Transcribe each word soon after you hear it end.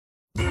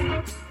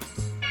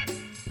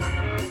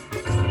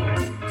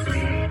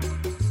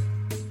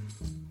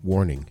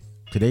Warning,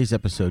 today's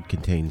episode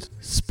contains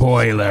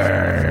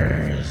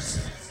spoilers.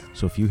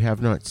 So if you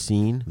have not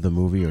seen the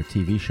movie or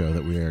TV show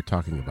that we are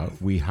talking about,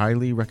 we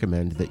highly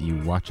recommend that you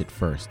watch it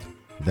first,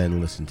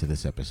 then listen to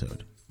this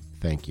episode.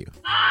 Thank you.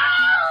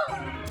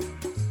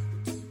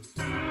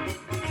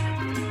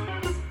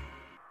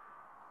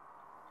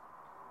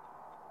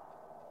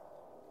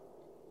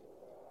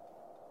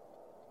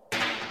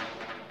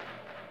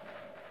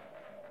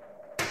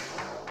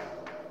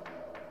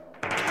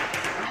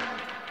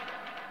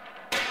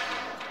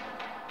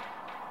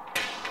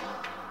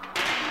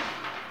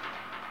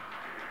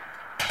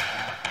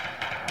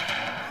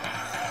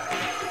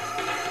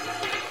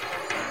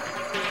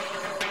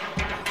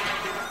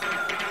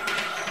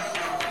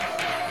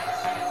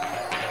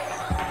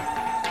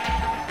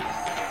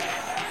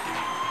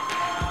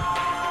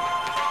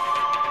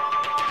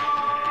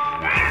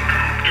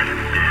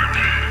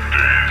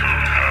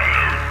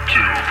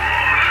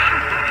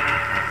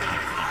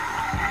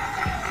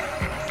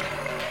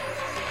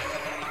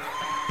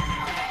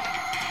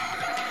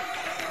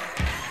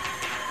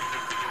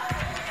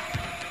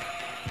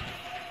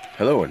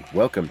 Hello and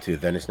welcome to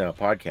Then Is Now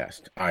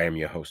podcast. I am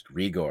your host,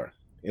 Rigor.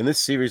 In this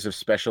series of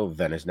special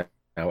Then Is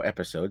Now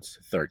episodes,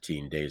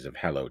 13 Days of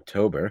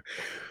Hallowtober,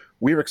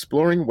 we are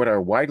exploring what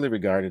are widely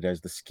regarded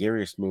as the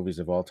scariest movies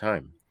of all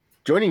time.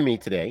 Joining me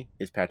today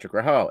is Patrick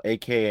Rahal,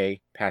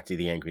 aka Patsy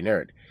the Angry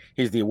Nerd.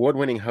 He's the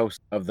award-winning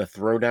host of the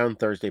Throwdown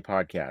Thursday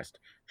podcast,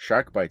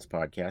 Shark Bites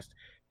podcast,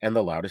 and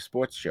The Loudest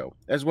Sports Show,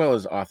 as well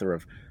as author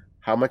of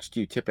How Much Do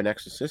You Tip an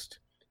Exorcist?,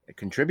 a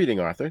contributing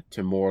author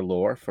to More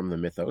Lore from the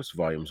Mythos,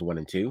 Volumes 1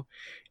 and 2,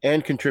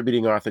 and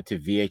contributing author to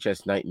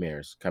VHS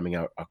Nightmares, coming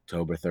out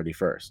October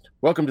 31st.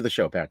 Welcome to the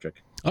show,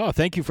 Patrick. Oh,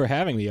 thank you for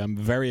having me. I'm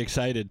very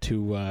excited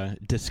to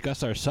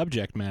discuss our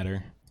subject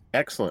matter.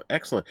 Excellent,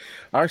 excellent.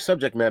 Our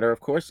subject matter, of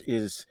course,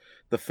 is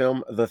the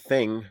film The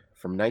Thing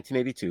from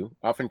 1982,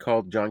 often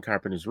called John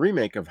Carpenter's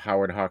remake of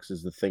Howard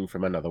Hawks' The Thing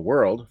from Another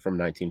World from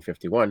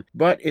 1951,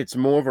 but it's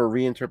more of a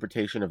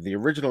reinterpretation of the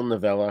original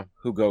novella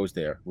Who Goes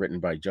There, written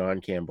by John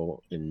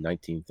Campbell in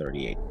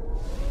 1938.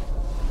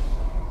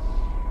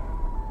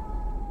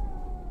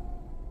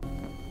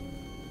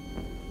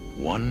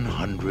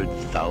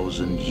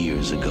 "100,000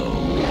 years ago,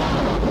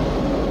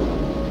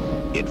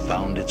 it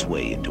found its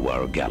way into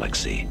our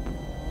galaxy.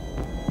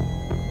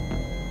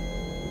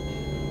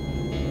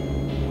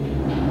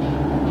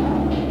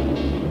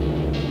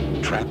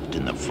 Trapped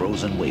in the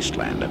frozen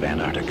wasteland of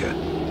Antarctica,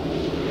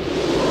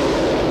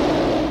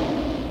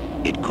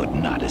 it could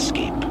not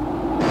escape.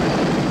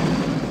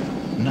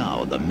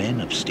 Now the men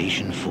of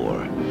Station 4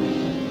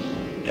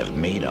 have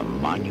made a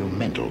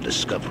monumental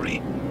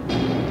discovery.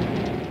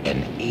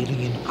 An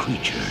alien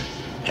creature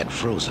had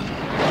frozen,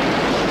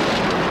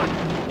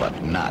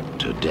 but not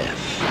to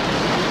death.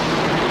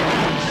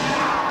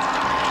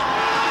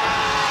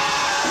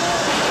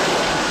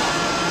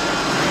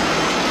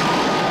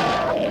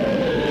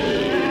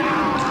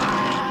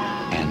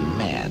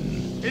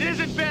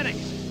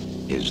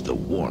 Is the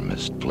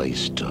warmest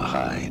place to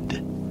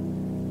hide.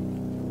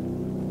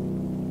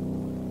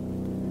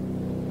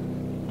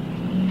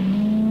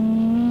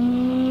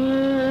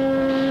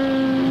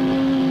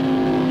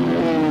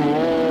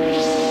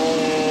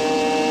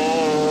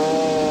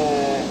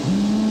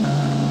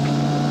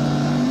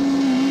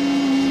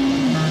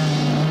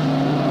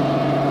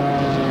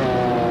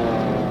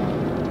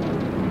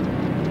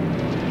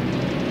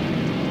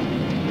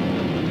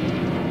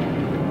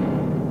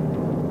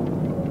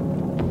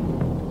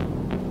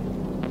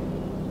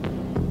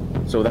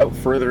 So without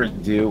further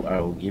ado, I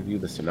will give you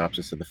the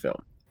synopsis of the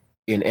film.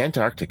 In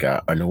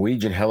Antarctica, a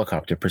Norwegian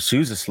helicopter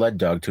pursues a sled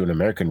dog to an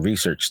American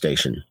research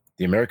station.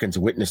 The Americans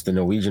witness the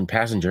Norwegian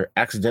passenger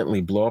accidentally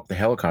blow up the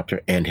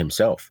helicopter and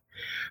himself.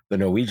 The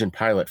Norwegian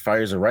pilot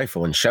fires a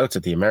rifle and shouts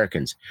at the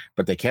Americans,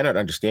 but they cannot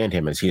understand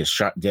him as he is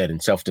shot dead in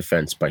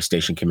self-defense by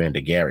Station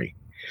Commander Gary.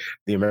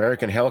 The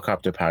American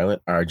helicopter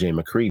pilot, R.J.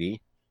 MacReady,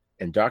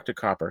 and Dr.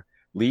 Copper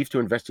leave to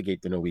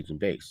investigate the Norwegian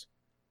base.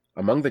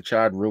 Among the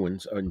charred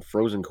ruins and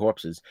frozen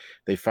corpses,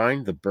 they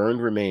find the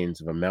burned remains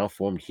of a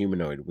malformed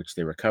humanoid which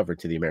they recover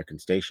to the American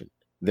station.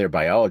 Their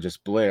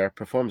biologist, Blair,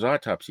 performs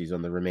autopsies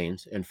on the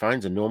remains and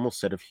finds a normal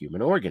set of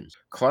human organs.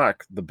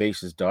 Clark, the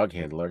base's dog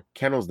handler,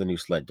 kennels the new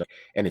sled dog,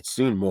 and it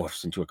soon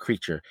morphs into a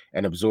creature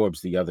and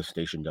absorbs the other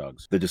station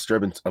dogs. The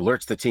disturbance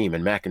alerts the team,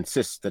 and Mac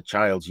insists that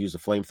Childs use a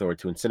flamethrower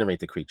to incinerate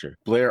the creature.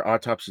 Blair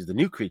autopsies the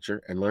new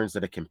creature and learns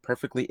that it can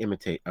perfectly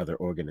imitate other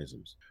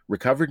organisms.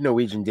 Recovered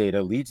Norwegian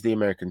data leads the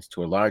Americans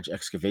to a large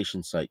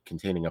excavation site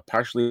containing a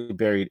partially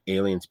buried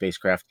alien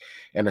spacecraft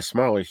and a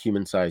smaller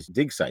human-sized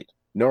dig site.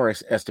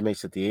 Norris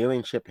estimates that the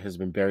alien ship has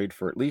been buried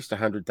for at least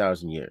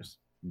 100,000 years.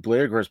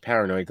 Blair grows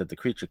paranoid that the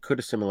creature could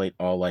assimilate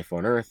all life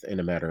on Earth in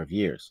a matter of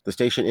years. The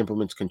station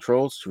implements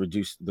controls to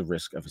reduce the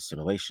risk of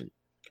assimilation.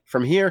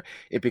 From here,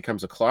 it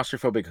becomes a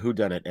claustrophobic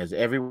whodunit as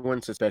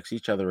everyone suspects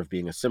each other of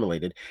being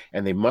assimilated,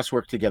 and they must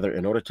work together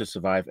in order to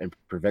survive and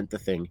prevent the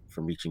thing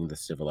from reaching the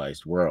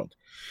civilized world.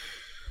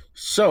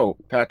 So,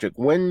 Patrick,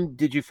 when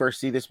did you first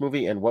see this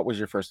movie, and what was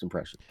your first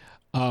impression?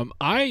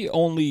 I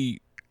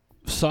only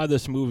saw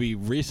this movie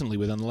recently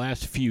within the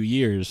last few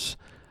years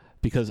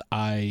because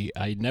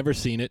I'd never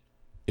seen it.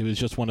 It was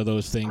just one of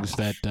those things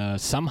that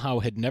somehow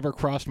had never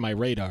crossed my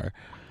radar,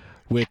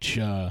 which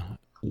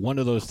one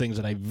of those things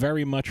that I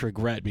very much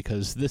regret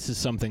because this is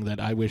something that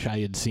I wish I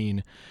had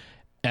seen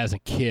as a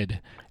kid.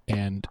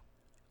 And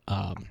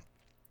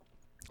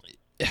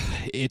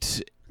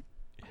it's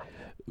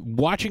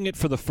watching it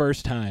for the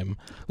first time.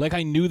 Like,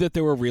 I knew that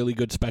there were really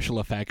good special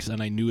effects,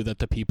 and I knew that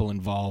the people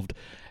involved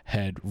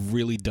had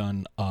really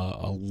done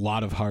a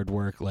lot of hard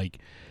work. Like,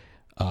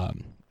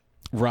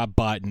 Rob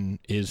Bottin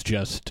is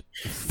just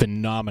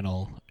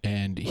phenomenal,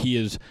 and he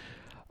is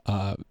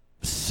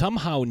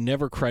somehow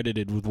never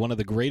credited with one of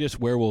the greatest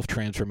werewolf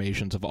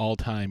transformations of all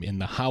time in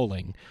The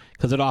Howling,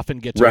 because it often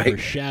gets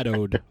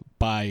overshadowed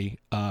by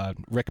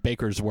Rick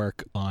Baker's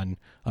work on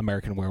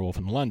American Werewolf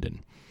in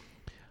London.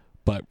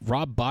 But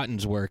Rob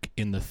Bottin's work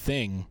in The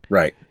Thing,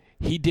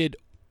 he did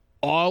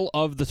all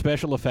of the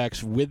special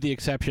effects with the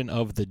exception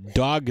of the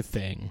dog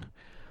thing,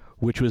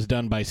 which was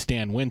done by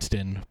Stan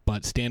Winston,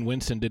 but Stan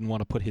Winston didn't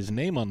want to put his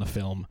name on the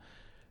film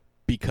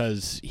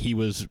because he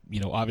was,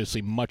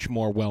 obviously much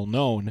more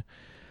well-known,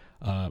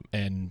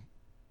 and,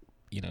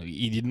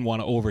 he didn't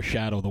want to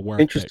overshadow the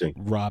work that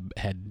Rob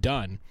had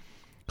done,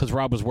 because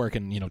Rob was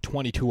working,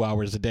 22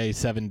 hours a day,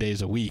 7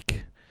 days a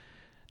week,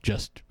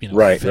 just,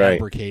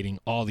 fabricating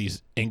all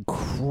these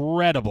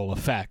incredible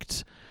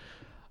effects.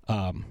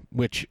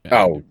 Which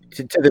to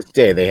this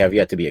day they have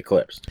yet to be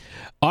eclipsed.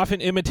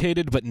 Often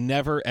imitated, but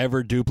never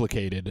ever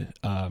duplicated.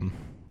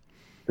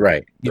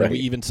 We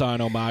even saw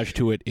an homage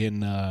to it in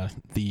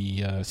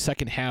the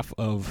second half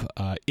of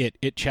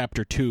It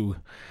Chapter 2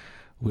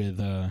 with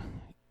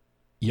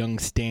young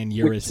Stan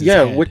Uris.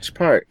 Head. Which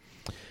part?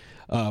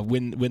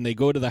 When they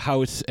go to the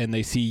house and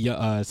they see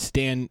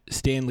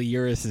Stanley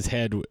Uris's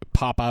head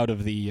pop out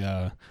of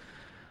the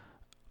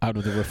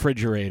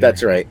refrigerator.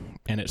 That's right.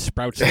 And it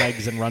sprouts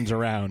legs and runs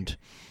around.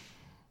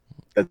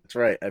 That's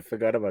right. I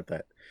forgot about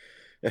that.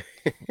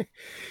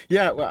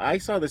 Yeah, well, I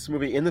saw this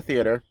movie in the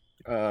theater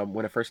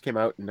when it first came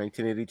out in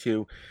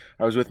 1982.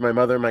 I was with my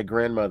mother and my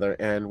grandmother,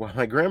 and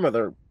my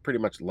grandmother pretty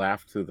much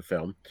laughed through the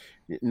film.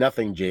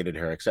 Nothing jaded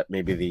her except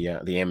maybe the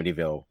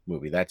Amityville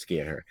movie. That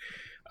scared her.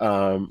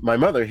 My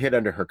mother hid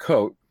under her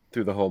coat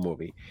through the whole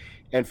movie.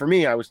 And for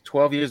me, I was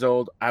 12 years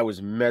old. I was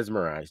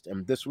mesmerized.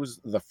 And this was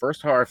the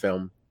first horror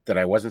film that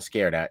I wasn't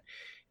scared at.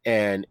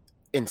 And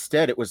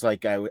instead, it was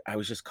like I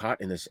was just caught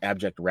in this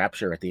abject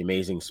rapture at the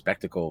amazing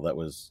spectacle that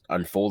was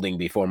unfolding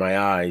before my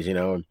eyes,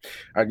 And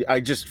I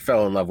just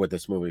fell in love with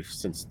this movie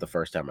since the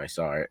first time I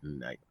saw it,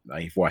 and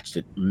I've watched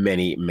it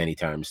many, many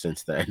times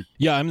since then.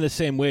 Yeah, I'm the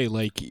same way.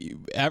 Like,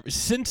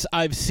 since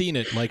I've seen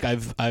it, like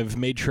I've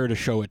made sure to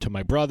show it to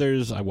my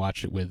brothers. I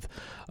watched it with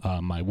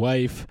my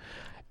wife,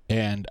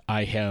 and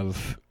I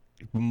have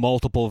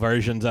multiple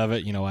versions of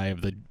it. I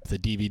have the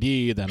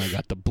DVD, then I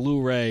got the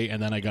Blu-ray,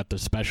 and then I got the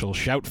special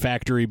Shout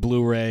Factory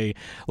Blu-ray.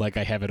 Like,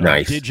 I have it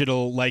on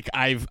digital. Like,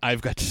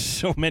 I've got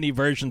so many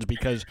versions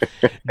because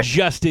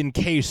just in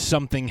case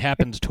something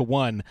happens to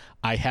one,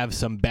 I have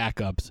some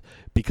backups,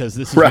 because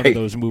this is one of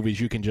those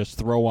movies you can just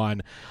throw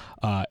on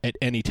at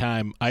any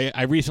time.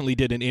 I recently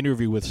did an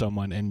interview with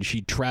someone, and she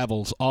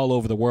travels all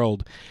over the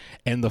world,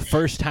 and the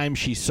first time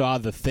she saw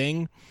The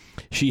Thing,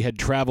 she had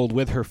traveled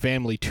with her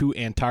family to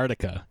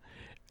Antarctica,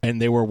 and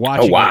they were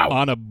watching it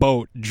on a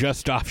boat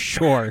just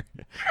offshore.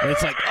 And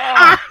it's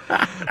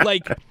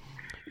like,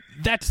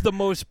 that's the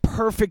most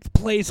perfect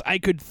place I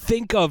could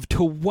think of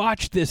to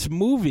watch this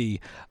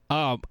movie.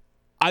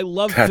 I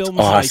love films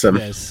like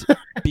this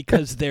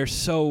because they're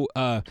so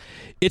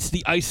it's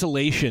the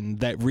isolation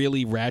that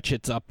really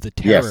ratchets up the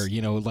terror.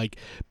 Like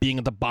being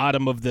at the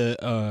bottom of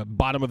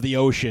the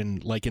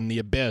ocean, like in The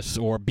Abyss,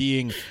 or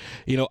being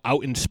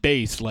out in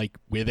space, like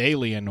with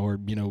Alien, or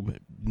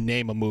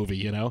name a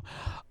movie. It's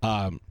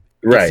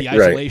the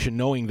isolation,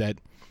 knowing that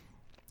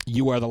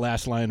you are the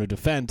last line of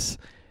defense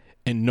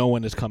and no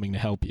one is coming to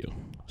help you,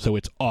 so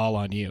it's all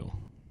on you.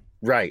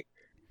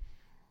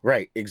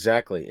 Right,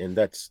 exactly, and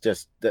that's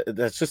just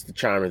the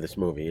charm of this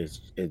movie. It's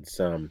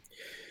that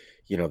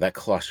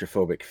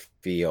claustrophobic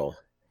feel,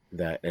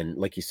 that, and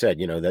like you said,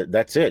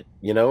 that's it.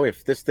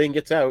 If this thing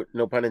gets out,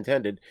 no pun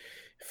intended,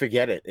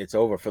 forget it. It's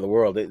over for the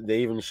world. They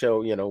even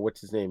show,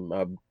 what's his name?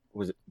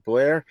 Was it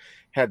Blair?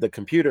 Had the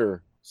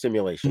computer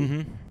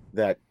simulation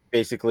that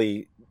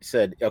basically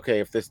said, okay,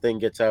 if this thing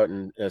gets out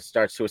and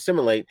starts to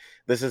assimilate,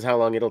 this is how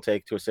long it'll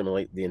take to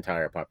assimilate the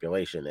entire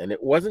population. And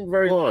it wasn't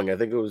very long. I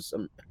think it was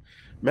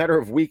matter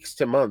of weeks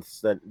to months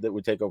that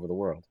would take over the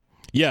world.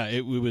 Yeah,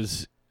 it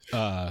was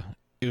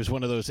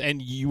one of those,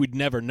 and you would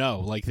never know.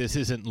 Like, this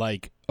isn't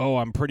like, oh,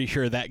 I'm pretty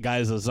sure that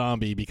guy's a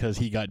zombie because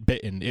he got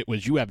bitten. It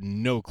was, you have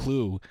no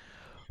clue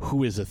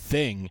who is a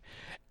thing.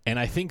 And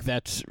I think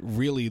that's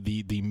really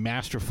the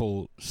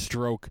masterful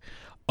stroke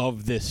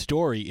of this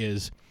story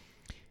is,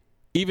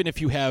 even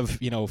if you have,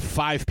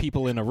 5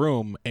 people in a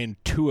room and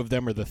 2 of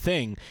them are the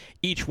thing,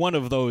 each one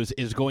of those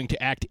is going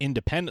to act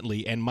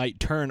independently and might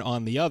turn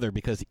on the other,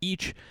 because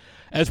each,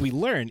 as we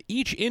learn,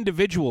 each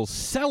individual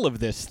cell of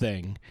this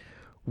thing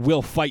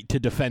will fight to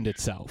defend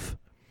itself.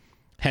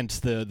 Hence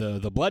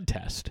the blood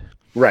test.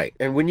 Right.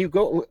 And when you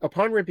go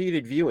upon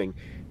repeated viewing,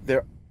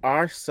 there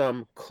are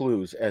some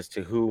clues as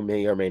to who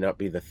may or may not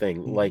be the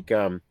thing. Mhm. Like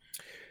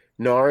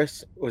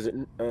Norris, was it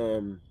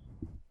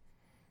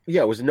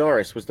yeah, it was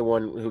Norris was the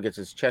one who gets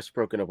his chest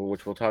broken open,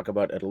 which we'll talk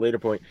about at a later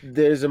point.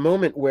 There's a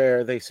moment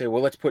where they say,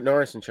 well, let's put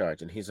Norris in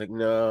charge. And he's like,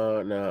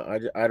 no,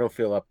 I don't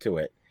feel up to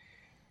it.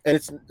 And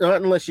it's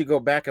not unless you go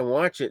back and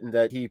watch it and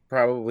that he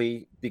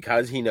probably,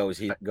 because he knows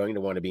he's not going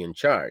to want to be in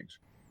charge.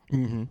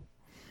 Mm-hmm.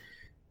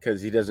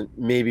 Because he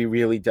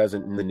really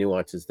doesn't in the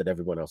nuances that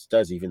everyone else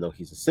does, even though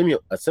he's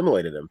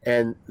assimilated him.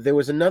 And there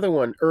was another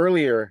one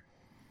earlier,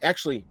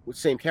 actually, with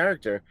same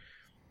character.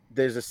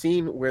 There's a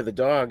scene where the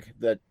dog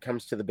that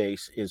comes to the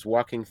base is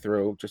walking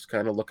through, just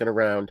kind of looking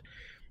around.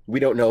 We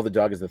don't know the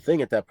dog is the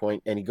thing at that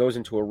point, and he goes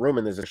into a room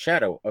and there's a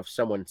shadow of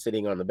someone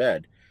sitting on the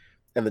bed,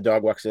 and the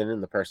dog walks in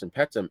and the person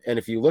pets him. And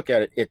if you look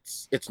at it,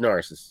 it's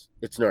Norris's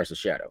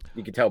shadow.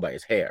 You can tell by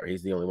his hair.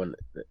 He's the only one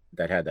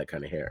that had that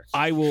kind of hair.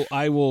 I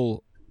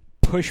will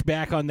push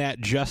back on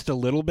that just a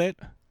little bit,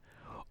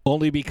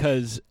 only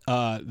because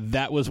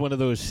that was one of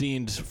those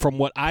scenes, from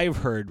what I've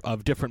heard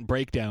of different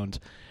breakdowns.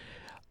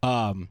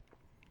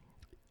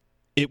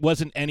 It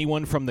wasn't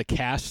anyone from the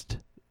cast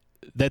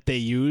that they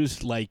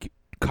used. Like,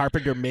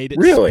 Carpenter made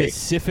it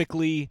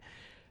specifically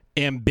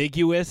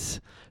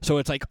ambiguous, so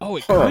it's like, oh,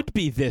 it could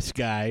be this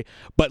guy,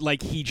 but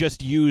like he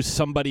just used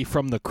somebody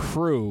from the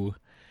crew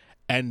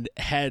and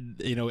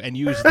had, and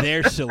used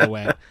their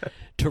silhouette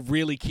to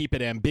really keep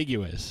it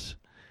ambiguous,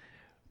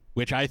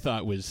 which I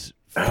thought was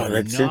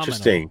phenomenal. That's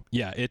interesting.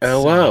 Yeah, it's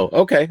oh wow,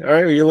 okay, all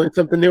right, you learn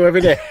something new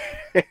every day.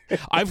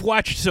 I've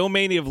watched so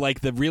many of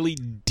like the really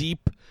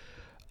deep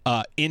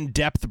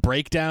in-depth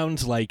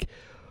breakdowns, like,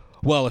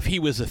 well, if he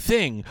was a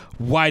thing,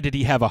 why did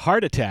he have a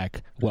heart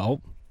attack?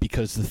 Well,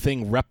 because the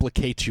thing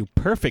replicates you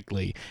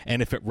perfectly,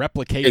 and if it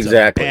replicates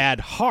a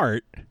bad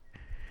heart,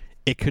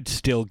 it could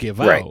still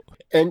give out.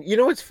 And you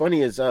know what's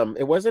funny is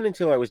it wasn't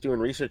until I was doing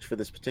research for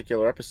this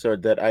particular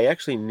episode that I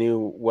actually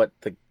knew what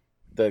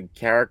the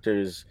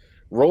characters'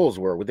 roles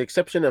were, with the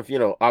exception of,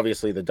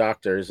 obviously the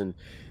doctors and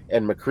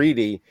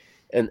MacReady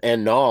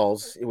and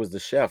Knowles. It was the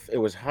chef. It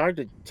was hard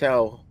to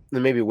tell.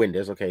 Maybe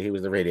Winders, okay, he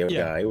was the radio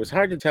guy. It was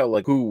hard to tell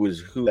like who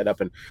was who set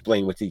up and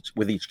playing with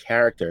each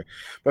character.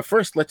 But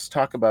first, let's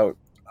talk about,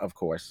 of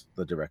course,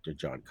 the director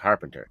John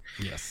Carpenter.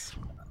 Yes,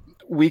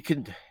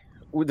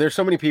 there's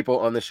so many people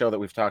on the show that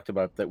we've talked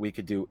about that we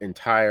could do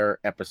entire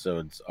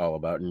episodes all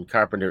about, and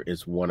Carpenter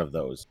is one of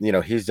those.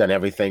 He's done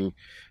everything.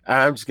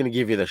 I'm just going to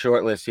give you the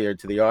short list here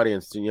to the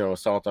audience.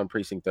 Assault on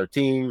Precinct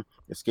 13,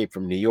 Escape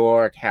from New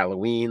York,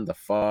 Halloween, The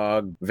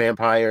Fog,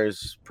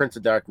 Vampires, Prince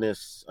of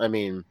Darkness. I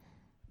mean,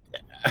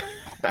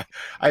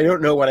 I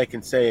don't know what I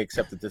can say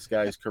except that this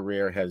guy's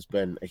career has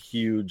been a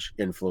huge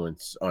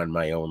influence on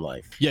my own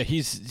life. Yeah,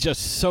 he's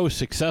just so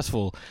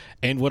successful.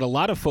 And what a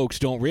lot of folks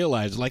don't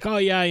realize, like, oh,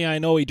 yeah, I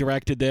know he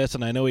directed this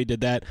and I know he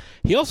did that.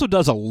 He also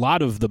does a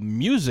lot of the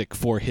music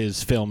for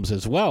his films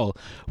as well,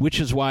 which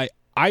is why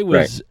I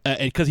was,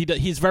 because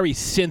he's very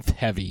synth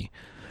heavy,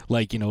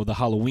 like, the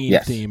Halloween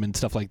theme and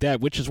stuff like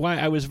that, which is why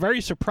I was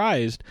very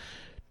surprised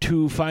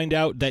to find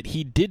out that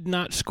he did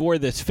not score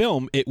this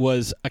film. It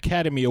was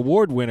Academy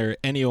Award winner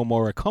Ennio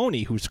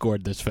Morricone who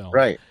scored this film.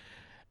 Right.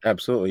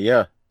 Absolutely,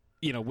 yeah.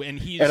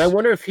 And I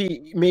wonder if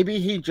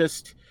he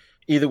just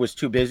either was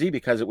too busy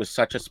because it was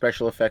such a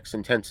special effects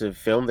intensive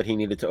film that he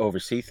needed to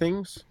oversee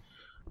things,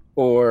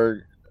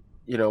 or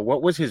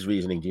what was his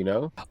reasoning? Do you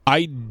know?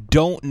 I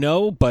don't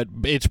know, but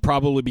it's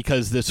probably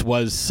because this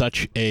was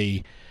such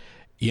a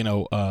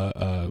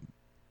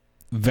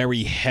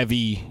very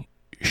heavy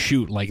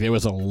shoot. Like, there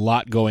was a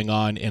lot going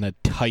on in a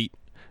tight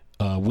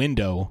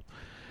window,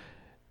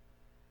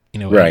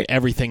 and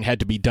everything had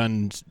to be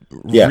done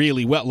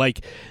really well.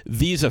 Like,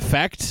 these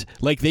effects,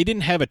 like, they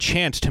didn't have a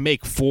chance to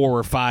make 4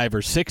 or 5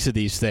 or 6 of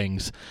these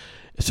things,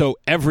 so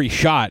every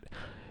shot,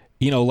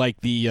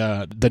 like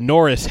the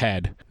Norris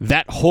head,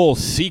 that whole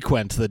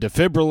sequence, the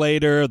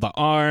defibrillator, the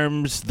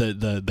arms,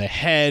 the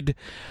head,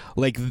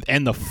 like,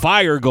 and the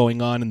fire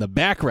going on in the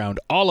background,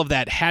 all of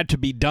that had to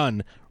be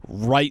done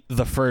right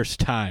the first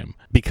time,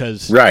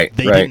 because they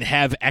didn't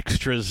have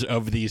extras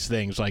of these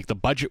things. Like, the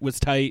budget was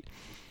tight.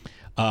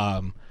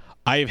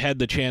 I've had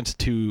the chance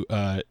to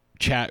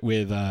chat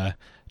with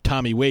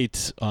Tommy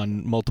Waits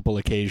on multiple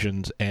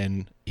occasions,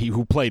 and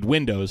who played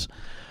Windows,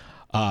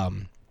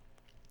 and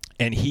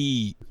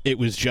it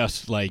was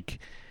just like,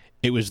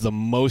 it was the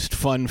most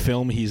fun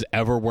film he's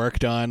ever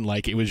worked on.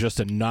 Like, it was just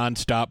a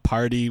nonstop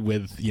party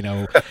with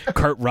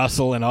Kurt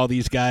Russell and all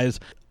these guys.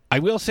 I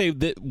will say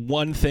that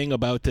one thing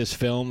about this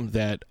film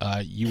that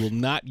you will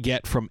not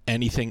get from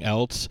anything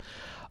else,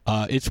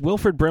 it's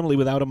Wilford Brimley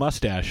without a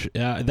mustache.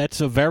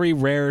 That's a very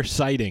rare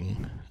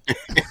sighting.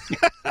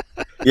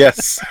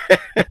 Yes.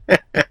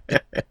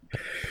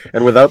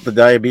 And without the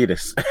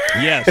diabetes.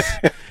 Yes.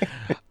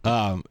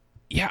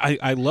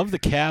 I love the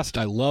cast.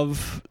 I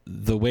love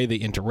the way they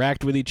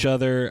interact with each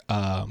other.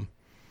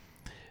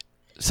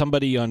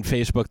 Somebody on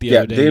Facebook the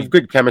other day... they have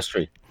good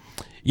chemistry.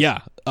 Yeah.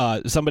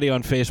 somebody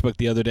on Facebook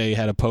the other day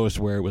had a post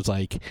where it was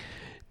like,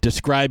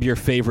 describe your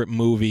favorite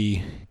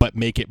movie, but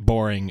make it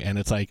boring. And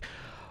it's like,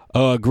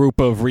 a group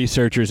of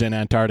researchers in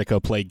Antarctica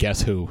play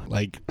Guess Who.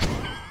 Like,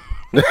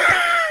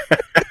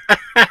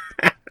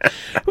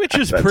 which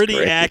is That's pretty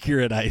great.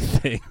 accurate, I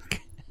think.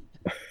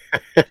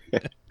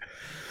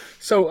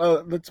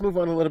 So let's move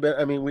on a little bit.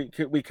 I mean,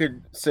 we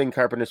could sing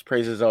Carpenter's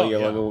praises all year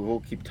long, and we'll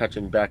keep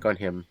touching back on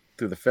him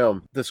through the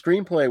film. The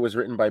screenplay was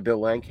written by Bill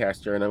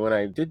Lancaster, and when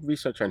I did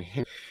research on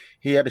him,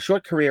 he had a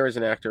short career as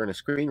an actor and a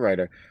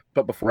screenwriter,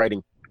 but before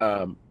writing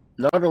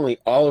not only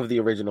all of the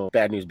original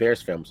Bad News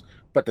Bears films,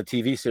 but the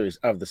TV series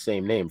of the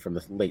same name from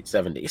the late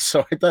 70s.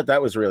 So I thought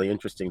that was really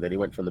interesting that he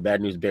went from the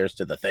Bad News Bears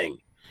to The Thing.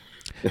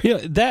 Yeah,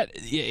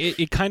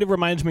 it kind of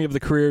reminds me of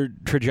the career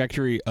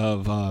trajectory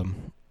of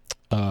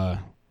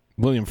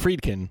William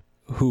Friedkin,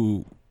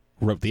 who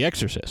wrote The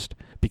Exorcist,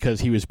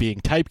 because he was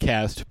being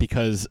typecast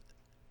because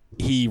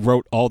he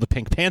wrote all the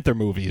Pink Panther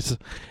movies,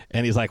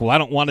 and he's like, well, I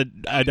don't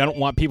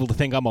want people to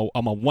think I'm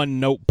a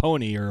one-note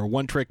pony or a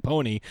one-trick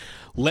pony.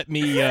 Let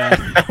me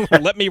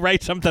let me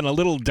write something a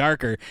little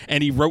darker,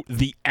 and he wrote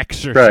The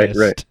Exorcist.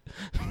 Right.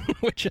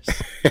 Which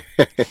is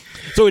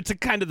so it's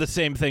kind of the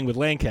same thing with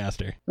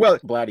Lancaster. Well,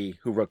 Blatty,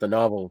 who wrote the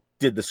novel,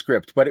 did the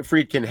script, but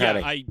Friedkin had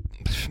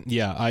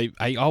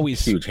I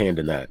always huge hand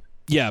in that.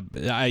 Yeah,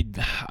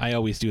 I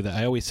always do that.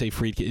 I always say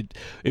Friedkin.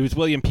 It was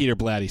William Peter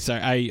Blatty.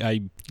 Sorry,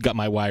 I got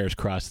my wires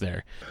crossed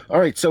there. All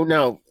right, so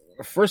now,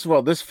 first of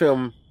all, this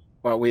film,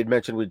 we had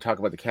mentioned we'd talk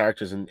about the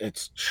characters, and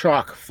it's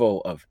chock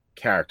full of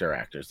character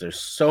actors. There's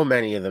so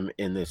many of them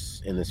in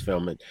this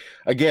film. And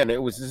again,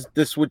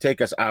 this would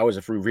take us hours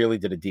if we really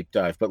did a deep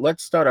dive. But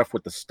let's start off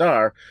with the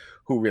star,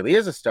 who really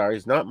is a star.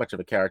 He's not much of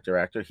a character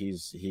actor.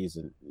 He's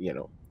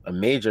a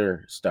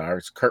major star.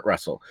 It's Kurt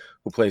Russell,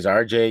 who plays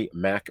R.J.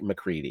 Mac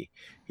McCready.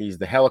 He's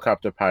the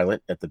helicopter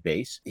pilot at the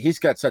base. He's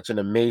got such an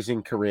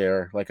amazing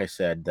career, like I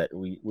said, that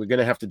we're going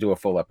to have to do a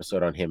full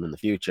episode on him in the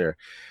future.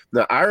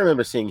 Now, I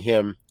remember seeing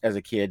him as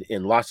a kid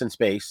in Lost in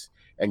Space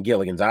and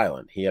Gilligan's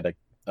Island. He had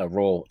a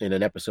role in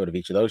an episode of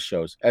each of those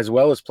shows, as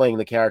well as playing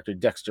the character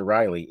Dexter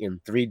Riley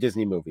in 3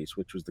 Disney movies,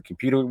 which was The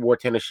Computer Wore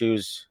Tennis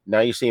Shoes, Now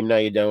You See Him, Now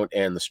You Don't,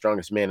 and The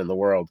Strongest Man in the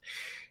World.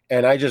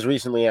 And I just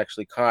recently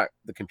actually caught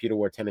The Computer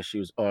Wore Tennis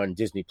Shoes on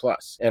Disney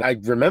Plus, and I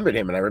remembered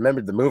him, and I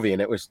remembered the movie,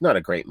 and it was not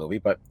a great movie,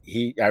 but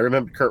I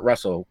remembered Kurt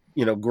Russell,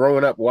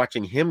 growing up,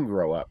 watching him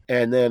grow up.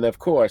 And then, of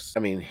course, I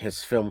mean,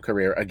 his film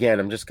career,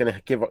 again, I'm just going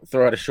to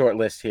throw out a short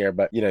list here,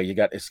 but, you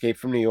got Escape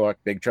from New York,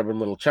 Big Trouble in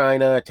Little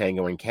China,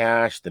 Tango and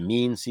Cash, The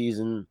Mean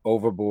Season,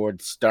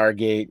 Overboard,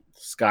 Stargate,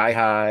 Sky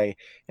High,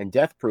 and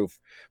Death Proof.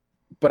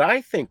 But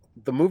I think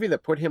the movie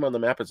that put him on the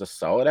map as a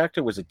solid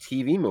actor was a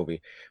TV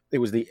movie. It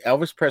was the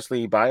Elvis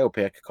Presley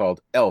biopic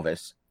called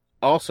Elvis,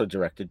 also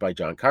directed by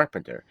John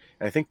Carpenter.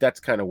 And I think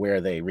that's kind of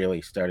where they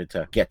really started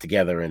to get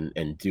together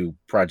and do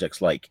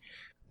projects like,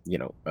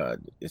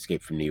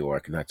 Escape from New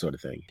York and that sort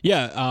of thing.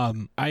 Yeah,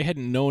 I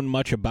hadn't known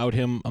much about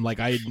him. I'm like,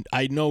 I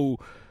had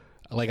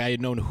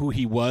known who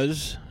he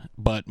was,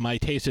 but my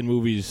taste in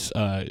movies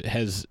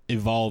has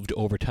evolved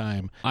over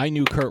time. I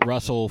knew Kurt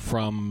Russell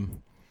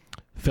from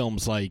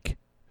films like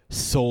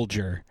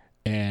Soldier,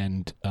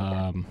 and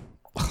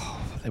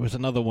there was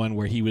another one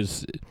where he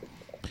was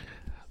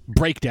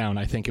Breakdown,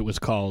 I think it was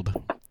called,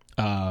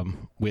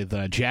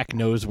 with Jack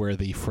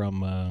Noseworthy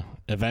from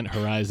Event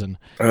Horizon.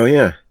 Oh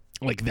yeah,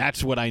 like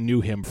that's what I knew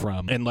him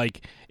from. And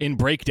like in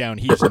Breakdown,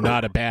 he's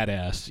not a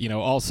badass.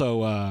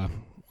 Also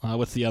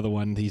what's the other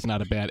one? He's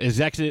not a bad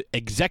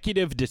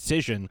Executive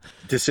Decision.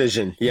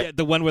 Yeah,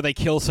 the one where they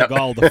kill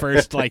Seagal the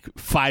first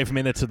 5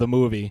 minutes of the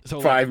movie. So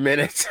 5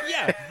 minutes.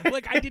 Yeah,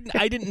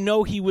 I didn't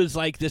know he was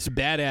like this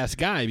badass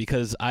guy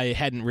because I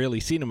hadn't really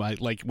seen him.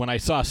 When I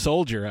saw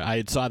Soldier,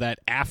 I saw that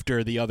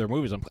after the other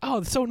movies. I'm like, oh,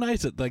 it's so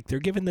nice that they're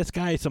giving this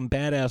guy some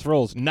badass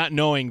roles, not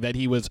knowing that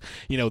he was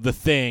The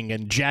Thing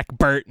and Jack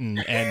Burton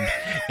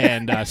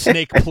and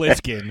Snake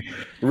Plissken.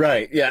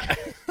 Right. Yeah.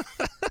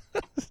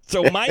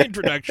 So my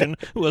introduction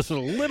was a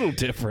little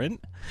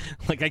different.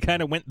 I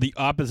kind of went the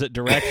opposite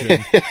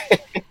direction.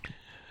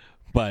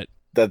 But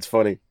that's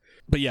funny.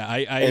 But yeah,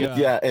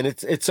 and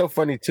it's so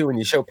funny too when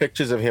you show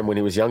pictures of him when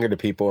he was younger to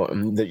people,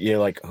 and that you're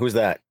like, "Who's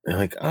that?" And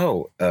like,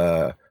 "Oh,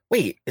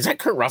 wait, is that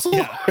Kurt Russell?"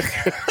 Yeah.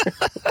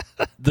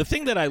 The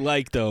thing that I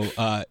like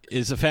though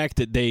is the fact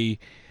that they,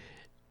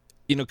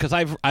 because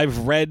I've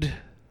read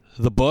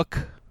the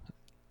book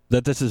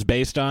that this is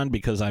based on,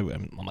 because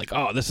I'm like,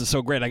 oh, this is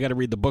so great, I got to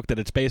read the book that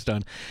it's based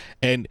on.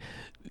 And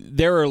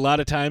there are a lot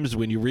of times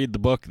when you read the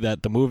book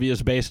that the movie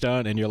is based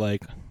on, and you're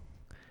like,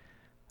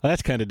 well,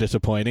 that's kind of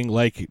disappointing.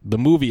 The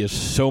movie is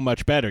so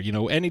much better.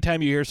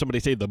 Anytime you hear somebody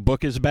say the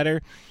book is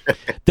better,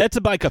 that's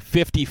like a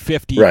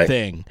 50-50 right.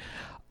 thing.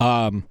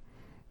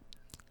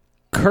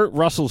 Kurt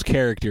Russell's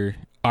character,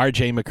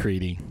 R.J.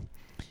 McCready,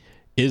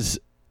 is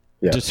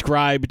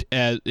described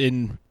as,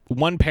 in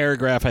one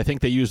paragraph, I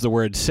think they used the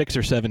word 6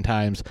 or 7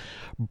 times,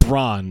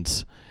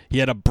 bronze. He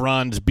had a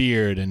bronze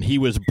beard, and he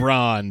was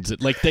bronze.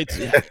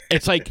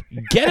 It's like,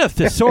 get a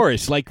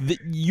thesaurus.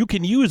 You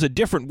can use a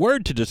different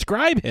word to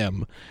describe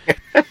him.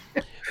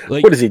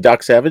 Like, what is he,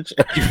 Doc Savage?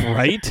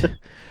 right?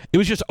 It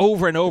was just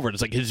over and over.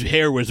 It's like his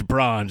hair was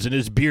bronze and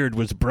his beard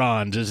was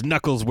bronze. His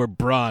knuckles were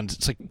bronze.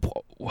 It's like,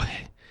 what?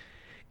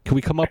 Can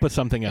we come up with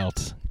something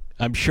else?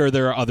 I'm sure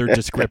there are other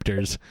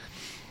descriptors.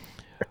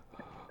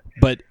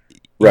 But,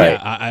 right.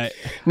 Yeah,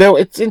 Now,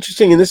 it's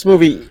interesting in this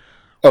movie.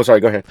 Oh, sorry,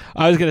 go ahead.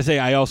 I was going to say,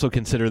 I also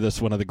consider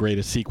this one of the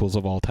greatest sequels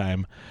of all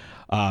time.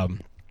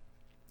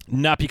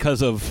 Not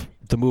because of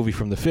the movie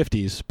from the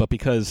 50s, but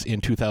because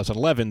in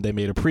 2011 they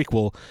made a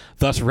prequel,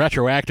 thus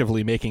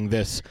retroactively making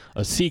this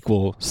a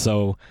sequel.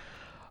 So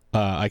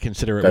I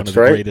consider it one of the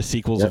greatest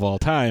sequels of all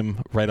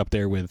time, right up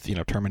there with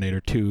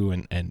Terminator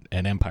 2 and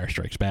Empire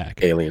Strikes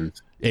Back.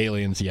 Aliens,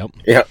 yep.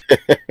 Yeah.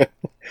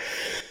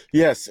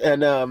 Yes,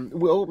 and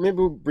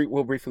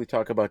we'll briefly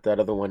talk about that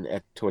other one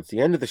towards the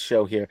end of the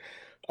show here.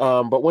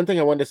 But one thing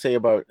I wanted to say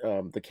about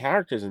the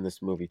characters in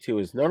this movie too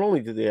is not only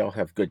do they all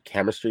have good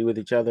chemistry with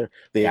each other,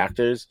 the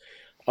actors,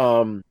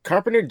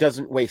 Carpenter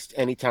doesn't waste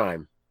any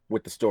time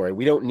with the story.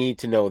 We don't need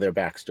to know their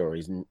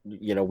backstories, and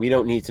we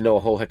don't need to know a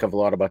whole heck of a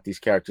lot about these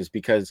characters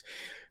because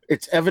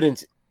it's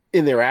evident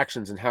in their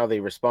actions and how they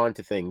respond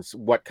to things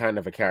what kind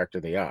of a character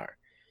they are.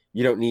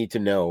 You don't need to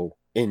know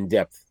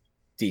in-depth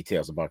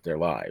details about their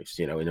lives,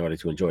 in order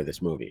to enjoy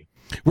this movie.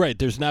 Right.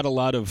 There's not a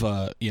lot of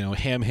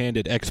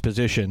ham-handed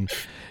exposition.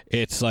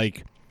 It's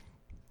like,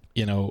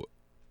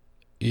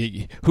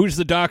 who's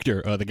the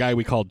doctor? The guy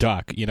we call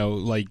Doc.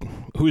 Like,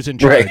 who's in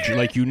charge? Right.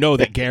 Like,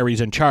 that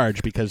Gary's in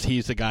charge because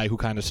he's the guy who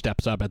kind of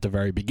steps up at the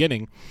very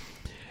beginning.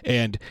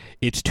 And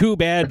it's too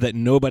bad that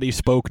nobody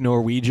spoke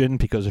Norwegian,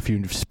 because if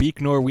you speak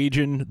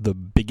Norwegian, the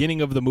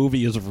beginning of the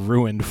movie is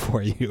ruined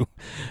for you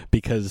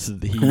because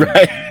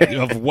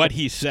of what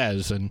he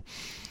says. And,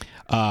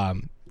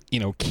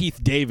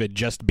 Keith David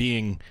just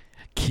being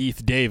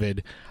Keith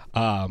David.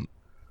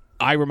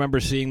 I remember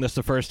seeing this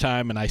the first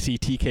time, and I see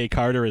T.K.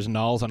 Carter as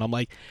Knowles, and I'm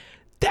like,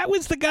 that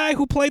was the guy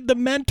who played the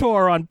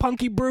mentor on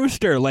Punky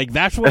Brewster. Like,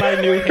 that's what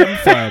I knew him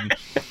from.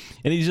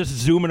 And he's just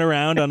zooming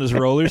around on his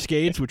roller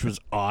skates, which was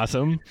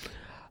awesome.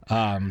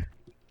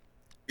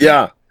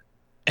 Yeah.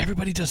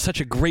 Everybody does such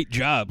a great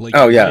job. Like,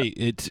 oh yeah,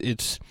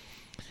 it's,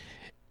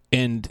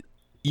 and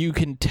you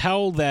can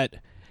tell that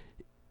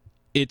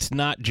it's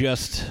not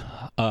just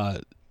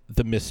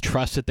the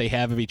mistrust that they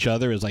have of each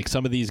other. Is like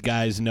some of these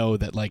guys know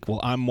that, like,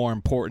 well, I'm more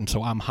important,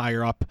 so I'm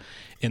higher up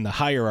in the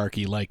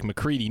hierarchy. Like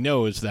MacReady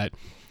knows that,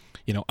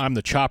 I'm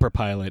the chopper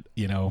pilot.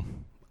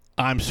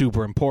 I'm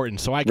super important,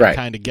 so I can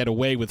kind of get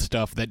away with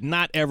stuff that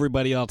not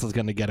everybody else is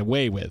going to get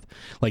away with.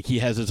 Like, he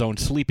has his own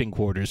sleeping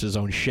quarters, his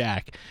own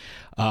shack.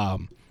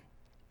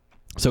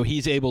 So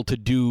he's able to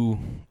do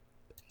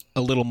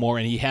a little more,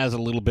 and he has a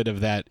little bit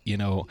of that,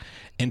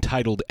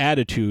 entitled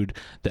attitude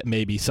that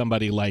maybe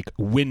somebody like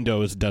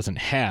Windows doesn't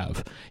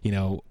have,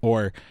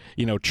 or,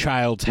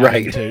 Child's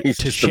having to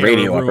share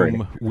a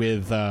room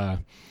with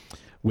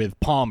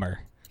Palmer.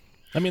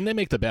 I mean, they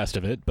make the best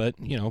of it, but,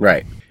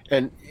 Right.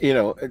 And,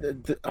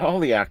 all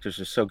the actors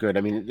are so good.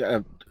 I mean,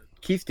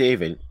 Keith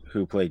David,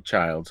 who played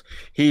Childs,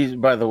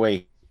 by the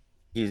way,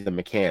 he's the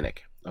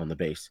mechanic on the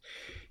bass.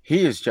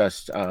 He is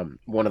just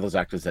one of those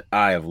actors that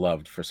I have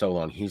loved for so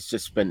long. He's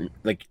just been,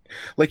 like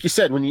you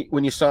said,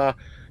 when you saw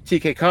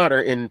T.K.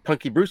 Carter in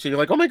Punky Brewster, you're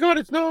like, oh my God,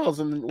 it's Knowles.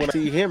 And when I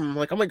see him, I'm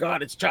like, oh my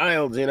God, it's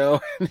Childs,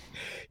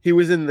 He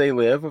was in They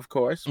Live, of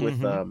course,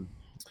 with John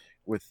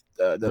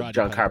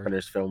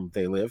Carpenter's film,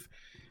 They Live.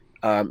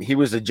 He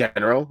was a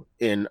general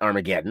in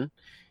Armageddon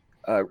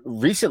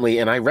recently,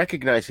 and I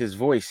recognize his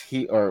voice.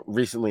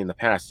 Recently in the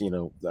past,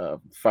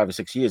 5 or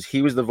 6 years,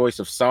 he was the voice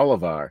of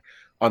Solivar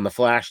on the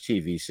Flash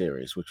TV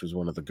series, which was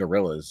one of the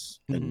Gorillas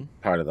and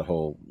part of the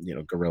whole,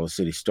 Gorilla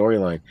City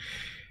storyline.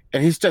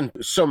 And he's done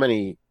so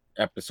many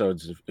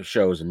episodes of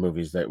shows and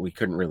movies that we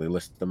couldn't really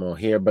list them all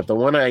here. But the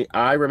one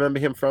I remember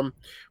him from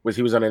was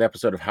he was on an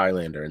episode of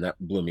Highlander, and that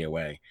blew me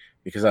away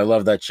because I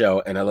love that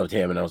show and I loved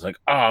him. And I was like,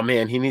 oh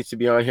man, he needs to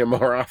be on here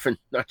more often,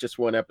 not just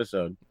one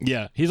episode.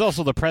 Yeah. He's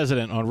also the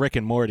president on Rick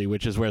and Morty,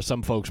 which is where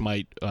some folks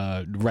might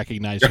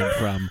recognize him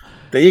from.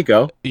 There you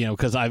go.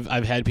 Because I've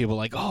had people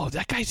like, oh,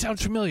 that guy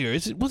sounds familiar.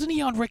 Wasn't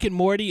he on Rick and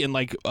Morty? And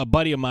like a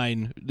buddy of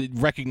mine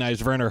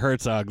recognized Werner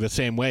Herzog the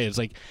same way. It's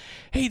like,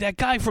 hey, that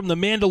guy from The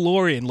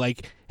Mandalorian,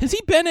 like, has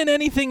he been in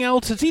anything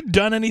else? Has he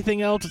done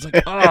anything else? It's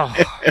like, oh,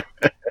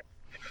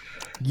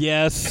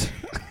 yes.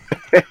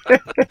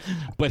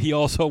 But he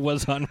also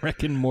was on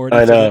Rick and Morty,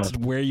 so that's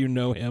where you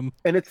know him.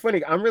 And it's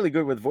funny, I'm really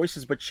good with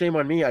voices, but shame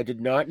on me, I did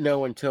not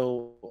know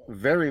until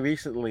very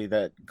recently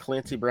that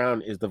Clancy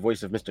Brown is the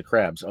voice of Mr.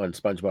 Krabs on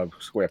SpongeBob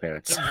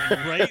SquarePants.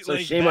 Right? So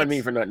shame on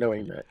me for not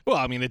knowing that. Well,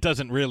 I mean, it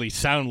doesn't really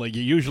sound like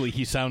you. Usually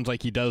he sounds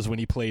like he does when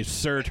he plays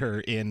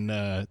Surtur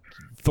in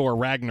Thor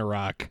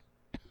Ragnarok.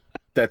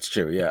 That's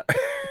true, yeah.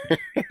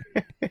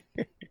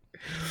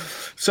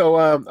 So,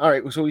 all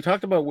right. So we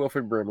talked about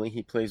Wilford Brimley.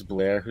 He plays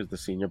Blair, who's the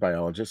senior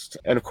biologist.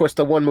 And of course,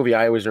 the one movie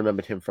I always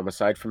remembered him from,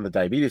 aside from the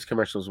diabetes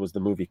commercials, was the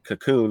movie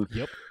Cocoon.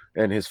 Yep.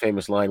 And his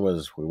famous line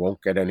was, "We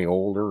won't get any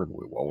older and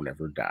we won't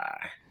ever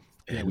die."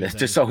 And it's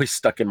just always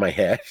stuck in my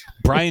head.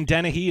 Brian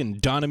Dennehy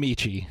and Don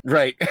Amici.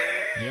 Right.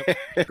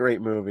 Yep.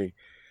 Great movie.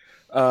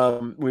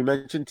 We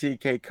mentioned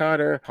T.K.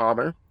 Carter,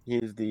 Palmer.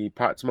 He's the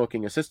pot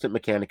smoking assistant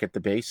mechanic at the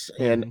base,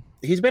 and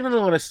he's been in a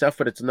lot of stuff,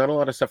 but it's not a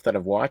lot of stuff that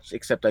I've watched.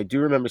 Except I do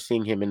remember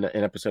seeing him in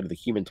an episode of The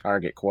Human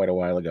Target quite a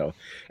while ago.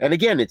 And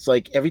again, it's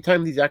like every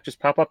time these actors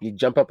pop up, you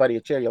jump up out of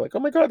your chair. You're like, "Oh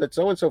my god, that's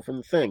so and so from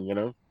The Thing," you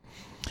know?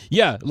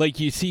 Yeah, like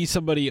you see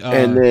somebody.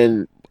 And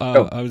then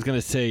I was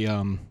gonna say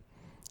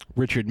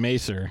Richard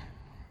Masur.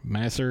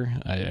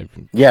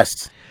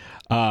 Yes,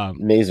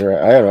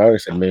 Mazer. I don't know. I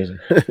always said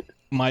Mazer.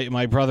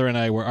 My brother and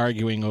I were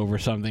arguing over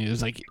something.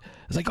 It's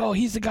like, oh,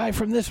 he's the guy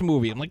from this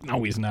movie. I'm like,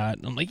 no, he's not.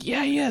 I'm like,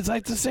 yeah, he is.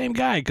 That's the same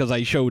guy, because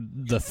I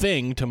showed The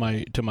Thing to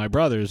my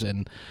brothers,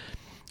 and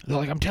they're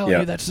like, I'm telling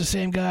you, that's the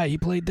same guy. He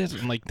played this.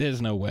 I'm like,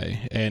 there's no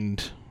way.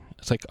 And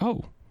it's like,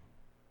 oh,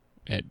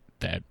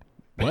 that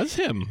was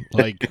him.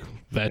 Like,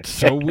 that's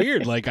so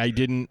weird. Like, I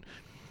didn't.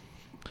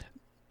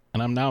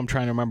 And I'm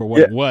trying to remember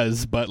what it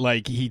was, but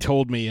like he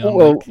told me. And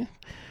like,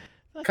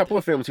 a couple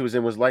of films he was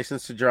in was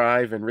License to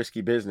Drive and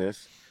Risky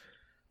Business.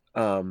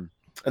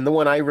 And the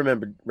one I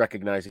remembered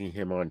recognizing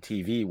him on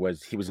TV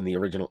was he was in the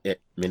original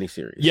It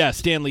miniseries. Yeah,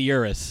 Stanley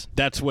Uris.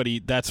 That's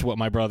what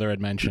my brother had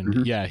mentioned.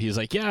 Mm-hmm. Yeah, he's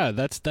like, yeah,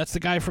 that's the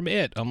guy from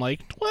It. I'm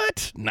like,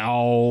 what?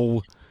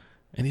 No.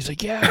 And he's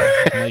like, yeah.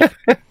 I'm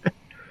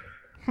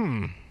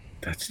like,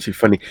 That's too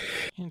funny.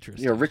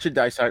 Interesting. You know, Richard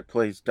Dysart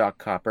plays Doc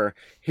Copper.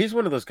 He's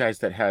one of those guys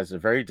that has a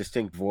very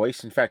distinct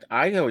voice. In fact,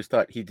 I always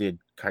thought he did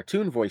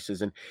cartoon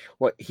voices, and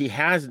he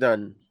has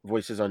done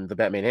voices on the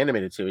Batman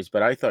animated series,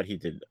 but I thought he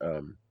did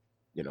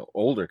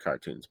older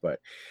cartoons, but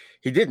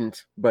he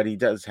didn't. But he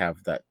does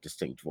have that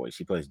distinct voice.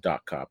 He plays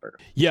Doc Copper.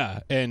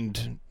 Yeah,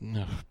 and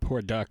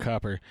poor Doc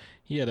Copper.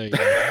 He had a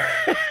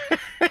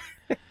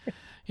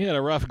he had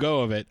a rough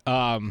go of it.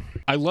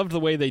 I loved the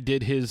way they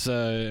did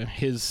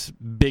his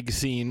big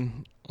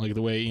scene, like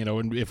the way,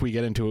 and if we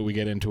get into it, we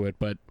get into it.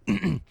 But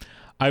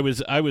I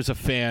was a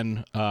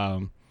fan.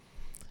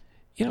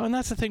 And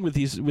that's the thing with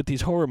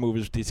these horror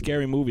movies, these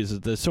scary movies,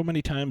 is there's so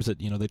many times that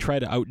they try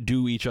to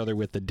outdo each other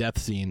with the death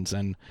scenes,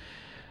 and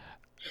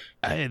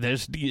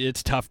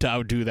it's tough to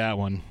outdo that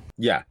one.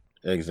 Yeah,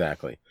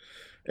 exactly.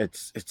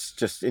 It's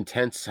just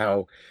intense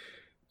how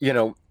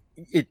you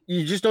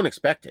just don't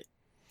expect it.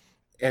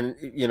 And,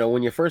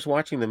 when you're first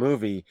watching the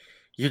movie,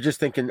 you're just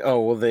thinking, oh,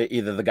 well,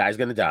 either the guy's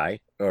going to die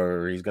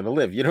or he's going to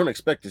live. You don't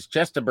expect his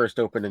chest to burst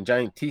open and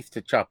giant teeth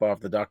to chop off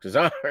the doctor's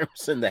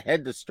arms and the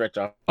head to stretch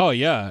off. Oh,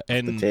 yeah.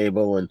 And the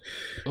table and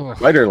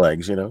spider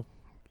legs,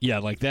 Yeah,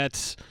 like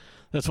that's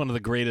one of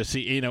the greatest,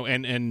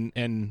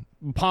 and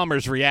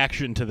Palmer's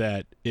reaction to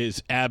that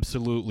is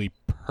absolutely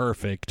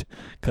perfect,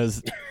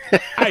 because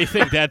I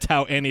think that's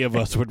how any of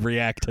us would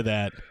react to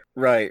that.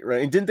 Right.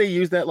 And didn't they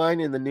use that line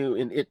in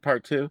It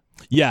Part 2?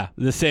 Yeah,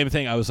 the same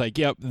thing. I was like,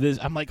 yep.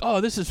 I'm like,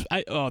 oh,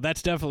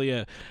 that's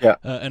definitely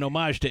an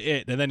homage to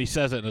It. And then he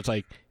says it, and it's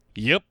like,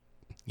 yep,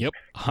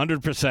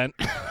 100%.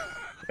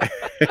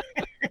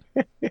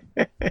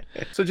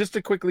 So just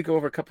to quickly go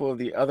over a couple of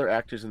the other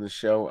actors in the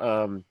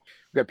show,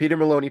 we got Peter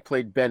Maloney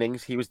played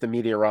Bennings. He was the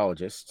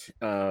meteorologist.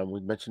 We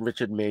mentioned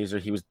Richard Mazer.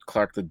 He was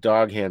Clark the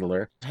dog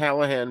handler.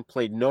 Hallahan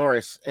played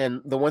Norris.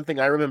 And the one thing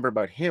I remember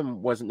about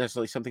him wasn't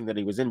necessarily something that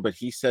he was in, but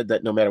he said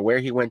that no matter where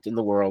he went in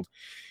the world,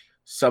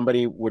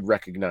 somebody would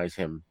recognize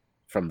him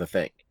from The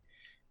Thing.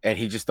 And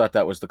he just thought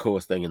that was the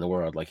coolest thing in the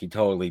world. Like, he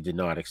totally did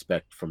not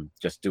expect from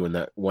just doing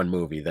that one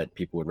movie that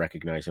people would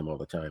recognize him all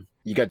the time.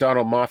 You got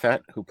Donald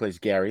Moffat, who plays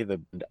Gary.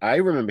 I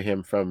remember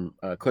him from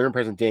Clear and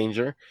Present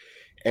Danger.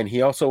 And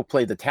he also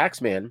played the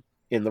taxman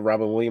in the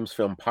Robin Williams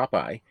film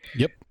Popeye.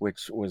 Yep.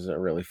 Which was a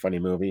really funny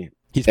movie.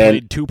 He's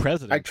played two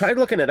presidents. I tried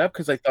looking it up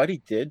because I thought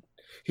he did.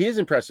 He is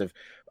impressive.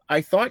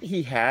 I thought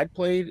he had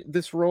played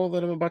this role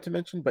that I'm about to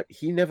mention, but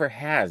he never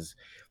has.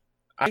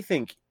 I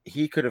think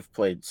he could have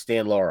played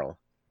Stan Laurel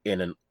in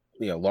an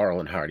Laurel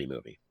and Hardy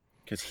movie,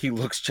 because he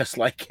looks just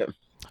like him.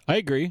 I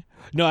agree.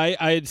 No, I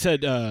had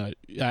said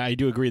I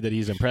do agree that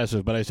he's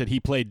impressive, but I said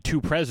he played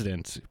two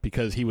presidents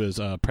because he was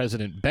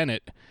President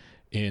Bennett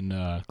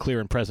in Clear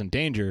and Present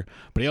Danger,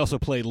 but he also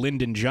played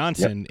Lyndon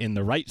Johnson in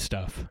The Right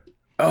Stuff.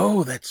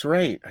 Oh, that's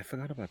right. I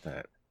forgot about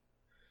that.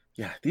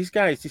 Yeah, these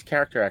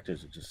character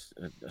actors are just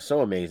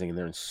so amazing, and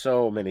they're in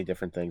so many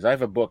different things. I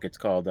have a book. It's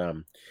called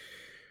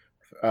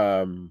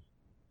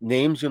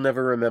Names You'll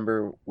Never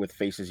Remember with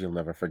Faces You'll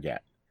Never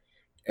Forget.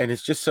 And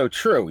it's just so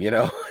true,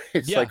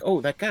 It's like,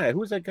 oh, that guy.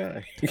 Who's that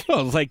guy?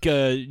 Well, it's like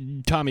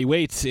Tommy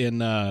Waits in,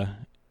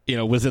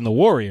 was in The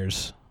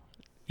Warriors.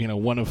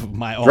 One of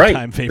my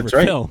all-time favorite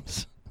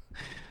films.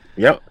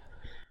 Yep.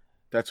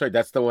 That's right.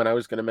 That's the one I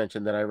was going to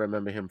mention that I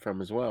remember him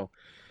from as well.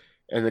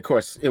 And, of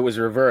course, it was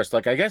reversed.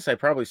 Like, I guess I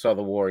probably saw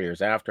The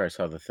Warriors after I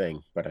saw The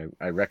Thing, but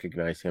I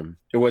recognize him.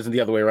 It wasn't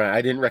the other way around.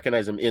 I didn't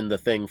recognize him in The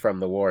Thing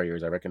from The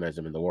Warriors. I recognized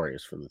him in The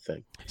Warriors from The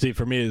Thing. See,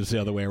 for me, it was the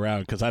other way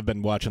around, because I've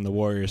been watching The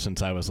Warriors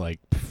since I was,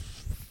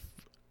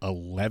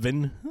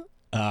 11.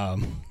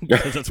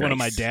 Because that's one of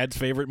my dad's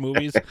favorite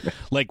movies.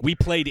 Like, we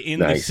played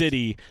in the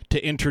city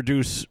to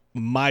introduce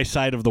my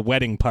side of the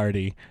wedding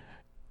party,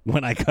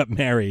 when I got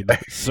married.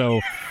 So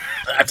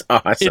That's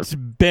awesome. it's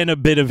been a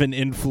bit of an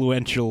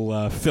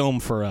influential film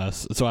for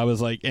us. So I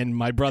was like, and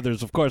my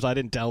brothers, of course, I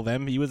didn't tell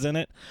them he was in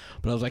it,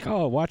 but I was like,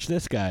 oh, watch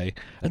this guy.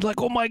 And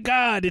like, oh my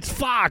God, it's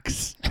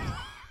Fox.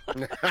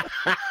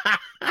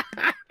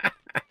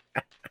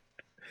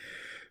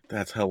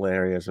 That's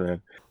hilarious,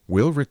 man.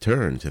 We'll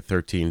return to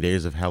 13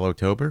 Days of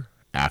Hallowtober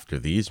after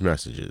these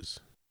messages.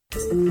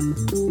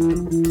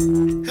 Hello,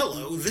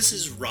 this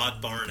is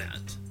Rod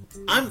Barnett.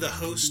 I'm the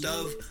host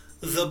of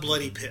The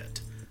Bloody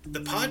Pit,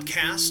 the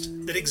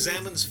podcast that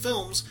examines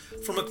films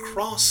from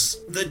across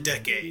the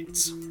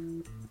decades.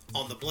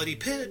 On The Bloody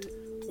Pit,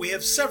 we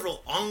have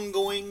several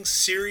ongoing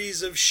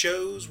series of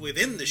shows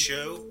within the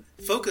show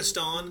focused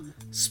on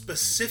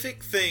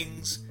specific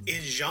things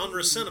in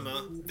genre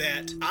cinema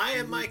that I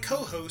and my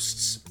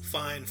co-hosts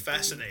find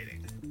fascinating.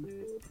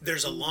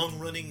 There's a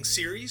long-running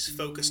series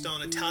focused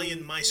on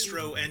Italian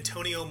maestro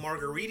Antonio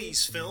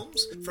Margheriti's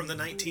films from the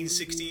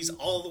 1960s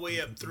all the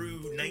way up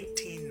through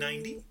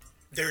 1990.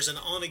 There's an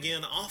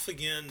on-again,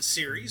 off-again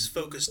series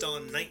focused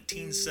on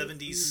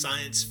 1970s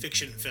science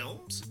fiction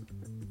films.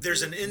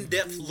 There's an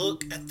in-depth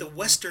look at the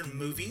Western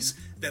movies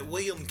that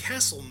William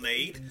Castle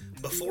made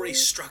before he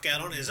struck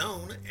out on his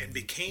own and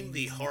became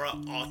the horror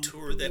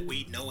auteur that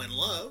we know and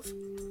love.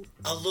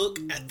 A look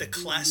at the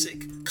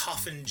classic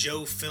Coffin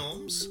Joe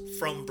films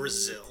from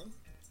Brazil.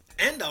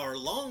 And our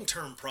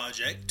long-term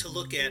project to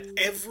look at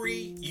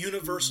every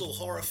Universal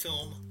horror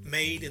film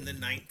made in the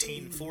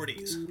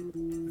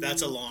 1940s.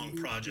 That's a long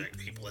project,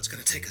 people. It's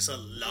going to take us a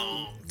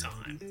long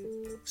time.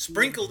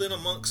 Sprinkled in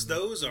amongst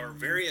those are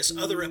various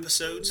other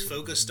episodes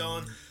focused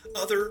on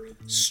other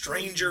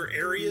stranger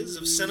areas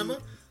of cinema,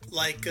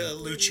 like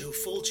Lucio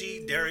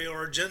Fulci, Dario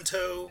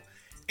Argento,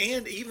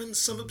 and even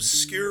some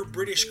obscure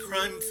British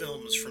crime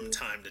films from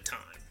time to time.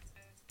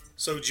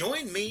 So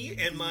join me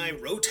and my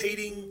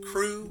rotating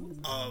crew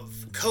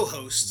of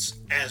co-hosts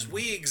as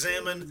we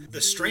examine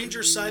the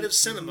stranger side of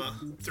cinema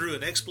through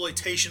an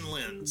exploitation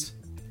lens.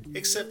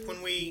 Except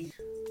when we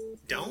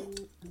don't.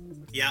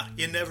 Yeah,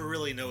 you never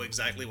really know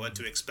exactly what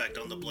to expect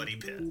on The Bloody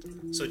Pit.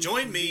 So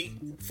join me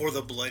for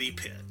The Bloody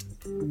Pit.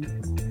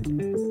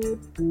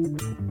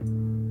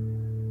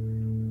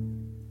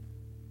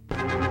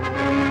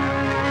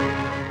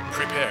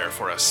 Prepare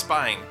for a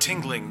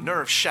spine-tingling,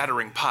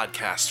 nerve-shattering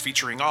podcast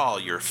featuring all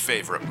your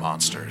favorite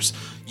monsters.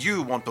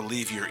 You won't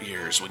believe your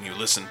ears when you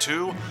listen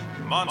to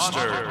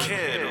Monster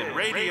Kid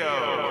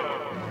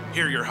Radio.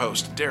 Hear your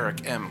host,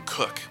 Derek M.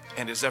 Cook,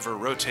 and his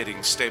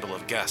ever-rotating stable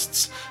of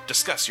guests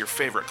discuss your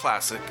favorite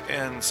classic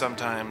and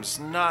sometimes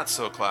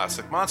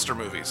not-so-classic monster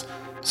movies.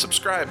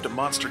 Subscribe to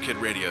Monster Kid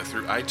Radio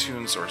through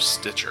iTunes or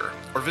Stitcher,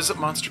 or visit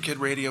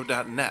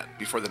monsterkidradio.net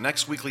before the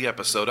next weekly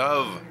episode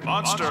of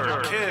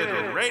Monster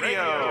Kid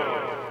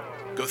Radio.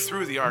 Go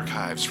through the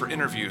archives for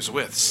interviews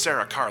with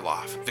Sarah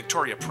Karloff,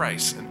 Victoria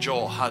Price, and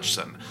Joel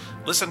Hodgson.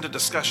 Listen to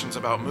discussions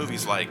about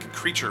movies like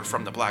Creature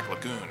from the Black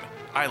Lagoon,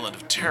 Island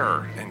of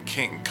Terror, and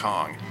King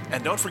Kong.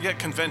 And don't forget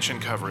convention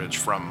coverage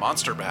from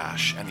Monster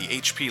Bash and the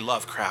H.P.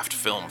 Lovecraft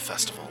Film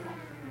Festival.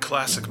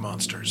 Classic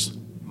monsters,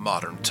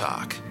 modern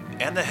talk,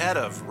 and the head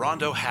of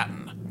Rondo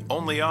Hatton,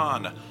 only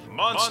on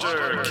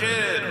Monster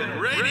Kid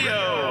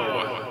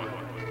Radio!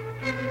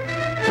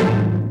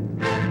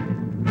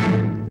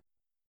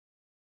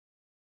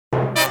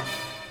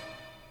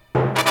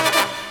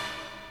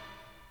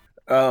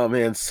 Oh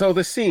man, so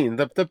the scene,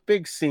 the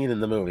big scene in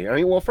the movie. I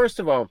mean, well, first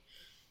of all,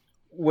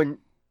 when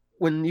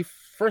you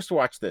first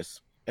watch this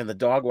and the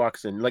dog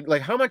walks in,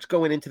 like how much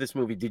going into this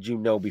movie did you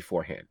know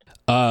beforehand?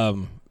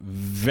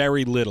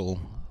 Very little.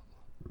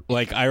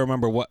 Like I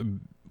remember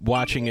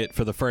watching it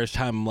for the first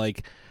time, I'm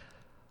like,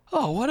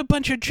 oh, what a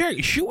bunch of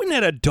jerks shooting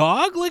at a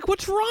dog. Like,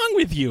 what's wrong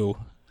with you?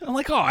 I'm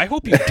like, oh, I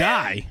hope you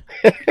die.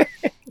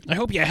 I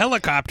hope your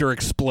helicopter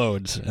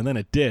explodes. And then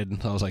it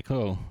did. I was like,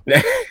 oh.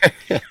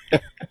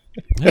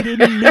 I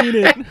didn't mean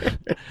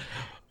it.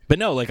 But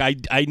no, like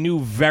I knew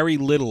very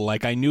little.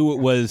 Like I knew it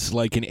was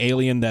like an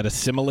alien that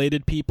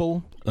assimilated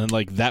people, and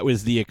like that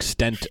was the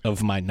extent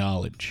of my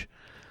knowledge.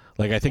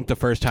 Like I think the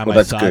first time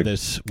I saw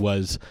this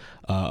was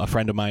a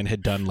friend of mine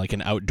had done like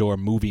an outdoor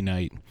movie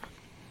night,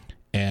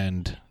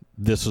 and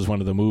this was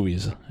one of the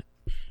movies.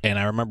 And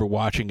I remember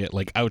watching it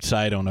like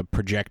outside on a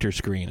projector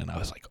screen, and I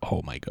was like,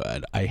 oh my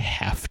God, I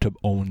have to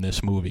own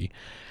this movie.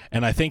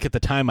 And I think at the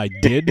time I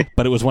did,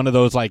 but it was one of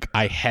those like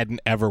I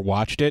hadn't ever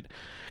watched it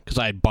because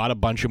I had bought a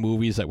bunch of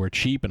movies that were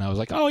cheap, and I was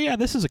like, oh yeah,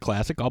 this is a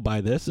classic, I'll buy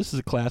this. This is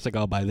a classic,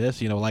 I'll buy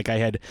this. You know, like I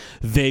had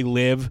They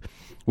Live,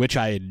 which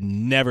I had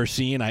never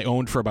seen. I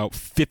owned for about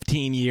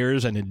 15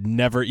 years and had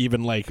never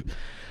even like,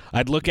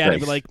 I'd look at it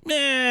and be like,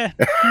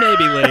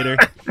 maybe later.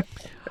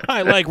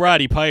 I like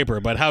Roddy Piper,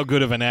 but how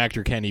good of an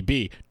actor can he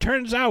be?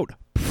 Turns out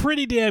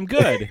pretty damn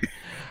good.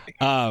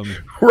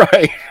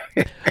 Right.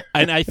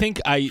 And I think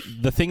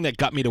the thing that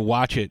got me to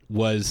watch it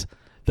was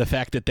the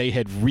fact that they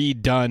had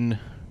redone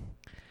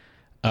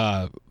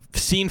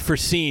scene for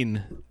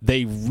scene.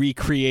 They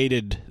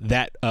recreated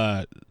that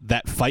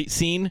fight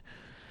scene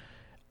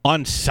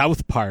on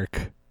South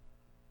Park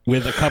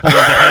with a couple of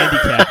the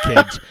handicapped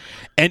kids.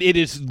 And it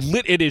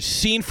is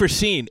scene for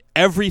scene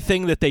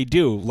everything that they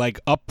do, like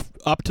up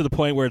to the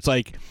point where it's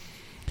like,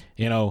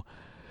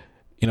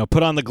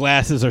 put on the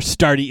glasses or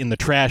start eating the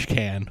trash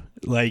can.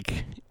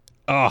 Like,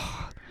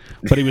 oh,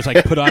 but he was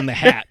like, put on the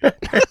hat.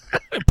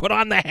 Put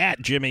on the hat,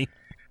 Jimmy.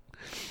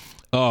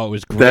 Oh, it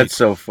was great. That's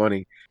so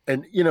funny.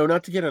 And,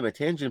 not to get on a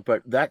tangent,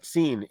 but that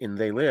scene in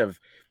They Live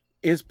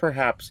is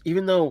perhaps,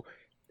 even though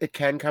it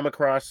can come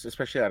across,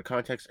 especially out of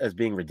context, as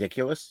being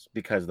ridiculous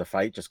because the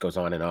fight just goes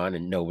on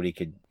and nobody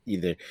could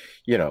either,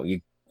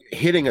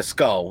 hitting a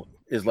skull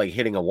is like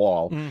hitting a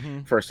wall,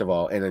 first of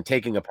all, and then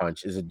taking a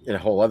punch is a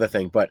whole other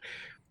thing. But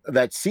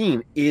that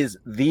scene is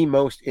the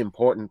most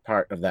important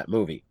part of that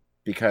movie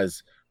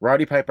because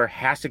Roddy Piper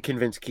has to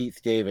convince Keith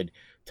David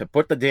to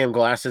put the damn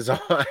glasses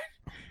on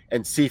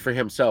and see for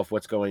himself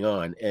what's going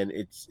on. And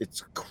it's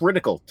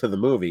critical to the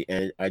movie,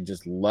 and I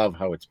just love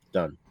how it's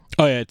done.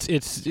 Oh yeah,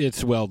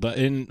 it's well done.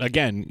 And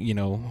again,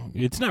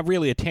 it's not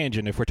really a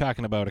tangent if we're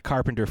talking about a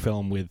Carpenter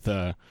film with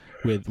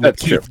Keith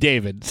true.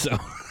 David. So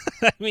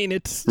I mean,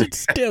 it's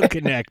still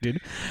connected.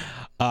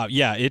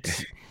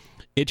 It's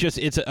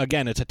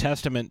a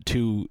testament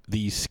to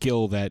the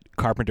skill that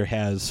Carpenter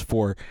has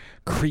for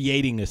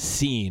creating a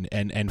scene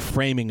and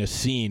framing a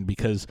scene,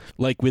 because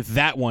like with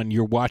that one,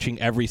 you're watching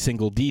every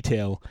single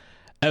detail,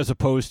 as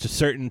opposed to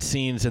certain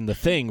scenes in The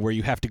Thing where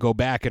you have to go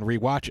back and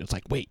rewatch it. It's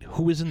like, wait,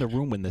 who was in the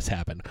room when this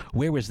happened?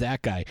 Where was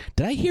that guy?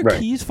 Did I hear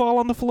keys fall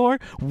on the floor?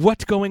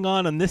 What's going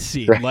on in this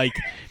scene? Right. Like,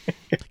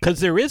 because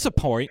there is a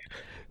point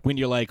when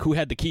you're like, who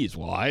had the keys?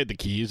 Well, I had the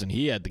keys and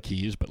he had the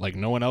keys, but like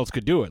no one else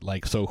could do it.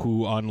 Like, so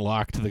who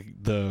unlocked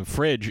the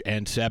fridge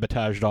and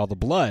sabotaged all the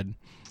blood?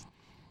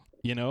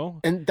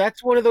 And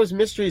that's one of those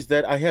mysteries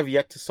that I have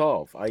yet to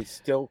solve. I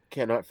still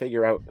cannot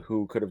figure out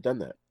who could have done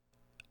that.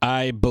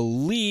 I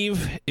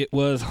believe it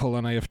was, hold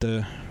on, I have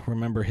to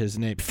remember his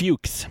name,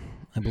 Fuchs.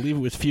 I believe it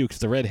was Fuchs,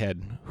 the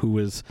redhead, who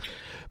was,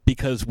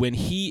 because when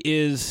he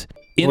is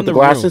in with the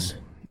glasses?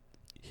 room,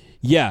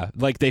 yeah,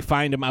 like they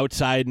find him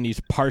outside and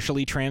he's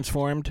partially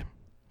transformed.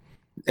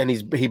 And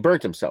he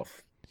burnt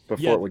himself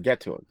before it would get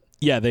to him.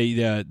 Yeah,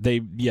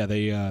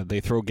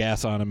 they throw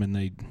gas on him and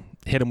they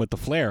hit him with the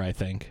flare, I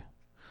think.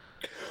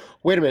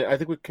 Wait a minute, I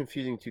think we're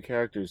confusing two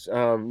characters.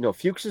 No,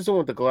 Fuchs is the one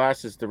with the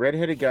glasses. The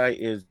redheaded guy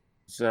is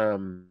hold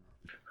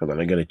on,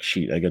 I gotta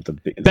cheat. I got the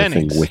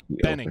Bennings. thing wiki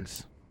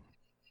Bennings. Open.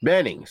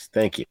 Bennings,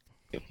 thank you.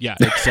 Yeah,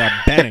 it's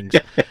Bennings,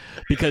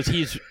 because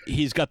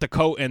he's got the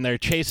coat and they're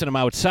chasing him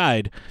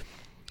outside.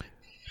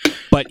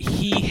 But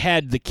he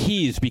had the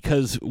keys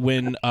because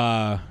when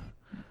I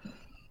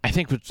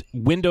think it was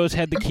Windows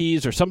had the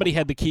keys or somebody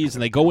had the keys,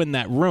 and they go in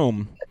that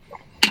room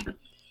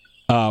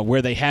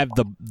where they have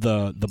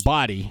the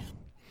body,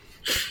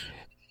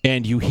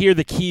 and you hear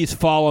the keys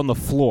fall on the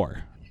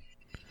floor.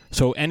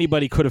 So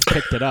anybody could have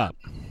picked it up.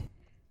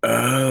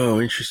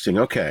 Oh, interesting.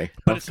 Okay.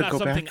 But it's not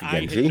something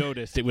I had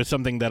noticed. It was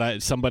something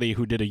that somebody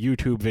who did a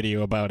YouTube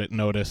video about it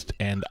noticed,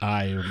 and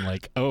I am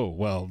like, oh,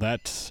 well,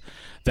 that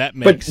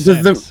makes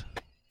sense.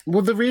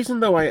 The reason,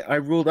 though, I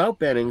ruled out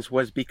Bennings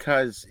was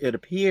because it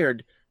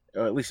appeared,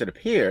 or at least it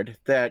appeared,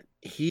 that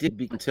he did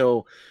be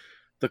until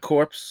the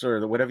corpse,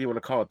 or whatever you want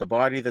to call it, the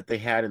body that they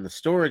had in the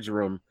storage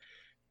room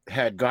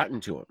had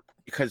gotten to him.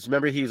 Because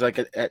remember, he's like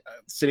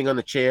sitting on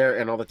the chair,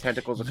 and all the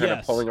tentacles are kind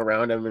of pulling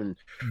around him, and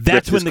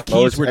that's when the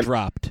keys were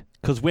dropped.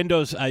 Because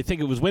Windows, I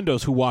think it was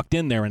Windows who walked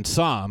in there and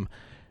saw him,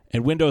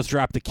 and Windows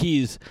dropped the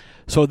keys.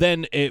 So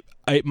then it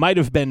might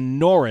have been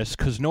Norris,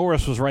 because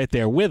Norris was right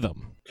there with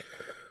him.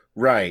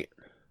 Right.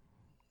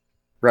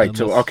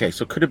 So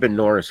so could have been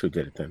Norris who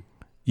did it then.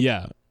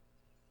 Yeah.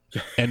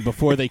 And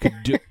before they could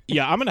do,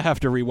 I'm gonna have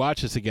to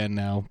rewatch this again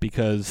now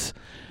because.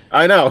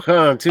 I know.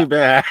 Oh, too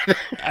bad.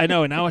 I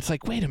know. And now it's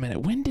like, wait a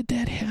minute. When did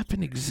that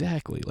happen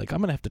exactly? Like, I'm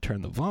going to have to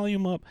turn the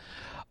volume up.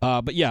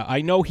 But yeah,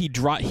 I know he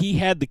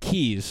had the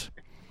keys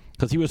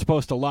because he was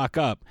supposed to lock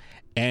up.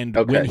 And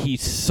when he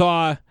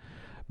saw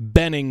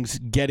Bennings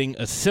getting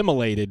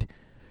assimilated,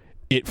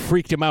 it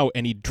freaked him out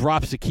and he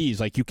drops the keys.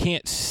 Like, you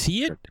can't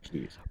see it,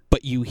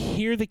 but you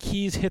hear the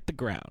keys hit the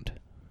ground.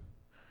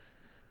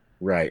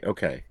 Right.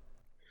 Okay.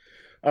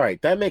 All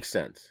right. That makes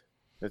sense.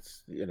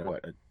 That's,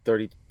 a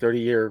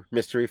 30-year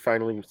mystery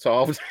finally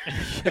solved.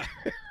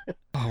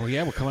 Oh,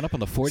 yeah, we're coming up on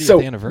the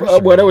 40th anniversary.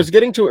 What I was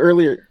getting to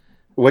earlier,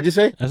 what'd you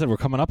say? I said we're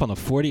coming up on the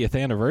 40th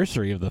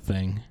anniversary of the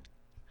Thing.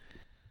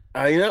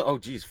 I know. Oh,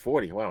 geez,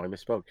 40. Wow, I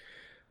misspoke.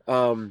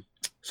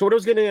 So what I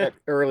was getting at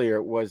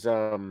earlier was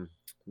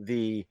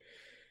the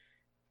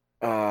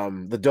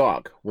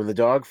dog. When the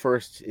dog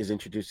first is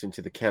introduced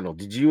into the kennel,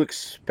 did you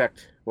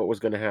expect what was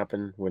going to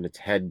happen when its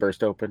head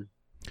burst open?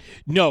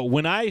 No,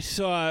 when I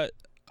saw...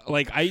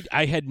 Like,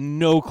 I had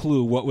no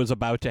clue what was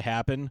about to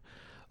happen.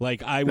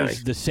 Like, I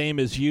was the same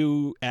as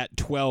you at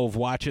 12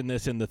 watching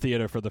this in the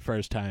theater for the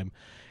first time.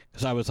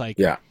 Because I was like,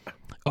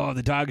 oh,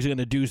 the dog's going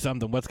to do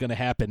something. What's going to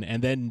happen?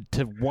 And then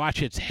to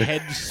watch its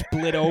head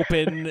split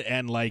open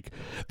and, like,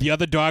 the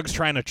other dog's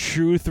trying to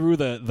chew through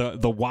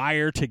the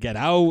wire to get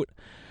out.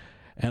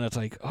 And it's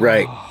like,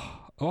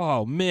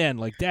 oh, man,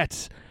 like,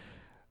 that's...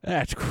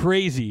 That's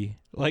crazy.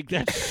 Like,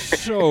 that's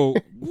so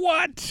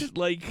what?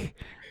 Like,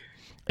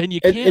 and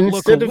you can't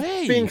look instead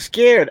away. Of being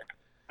scared,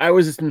 I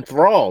was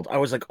enthralled. I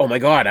was like, oh my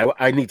God,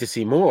 I need to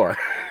see more.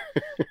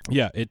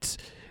 Yeah, it's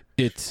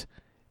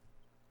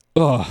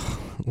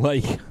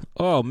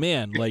oh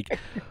man, like,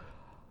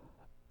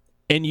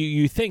 and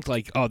you think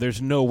like, oh,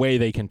 there's no way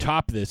they can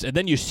top this, and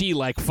then you see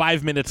like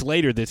 5 minutes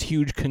later this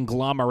huge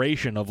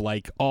conglomeration of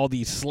like all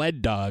these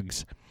sled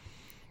dogs,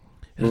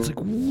 and it's like,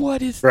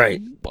 what is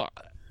right?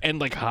 And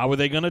like, how are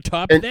they going to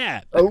top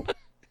that? Oh,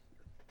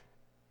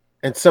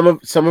 and some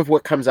of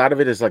what comes out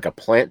of it is like a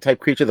plant type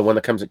creature, the one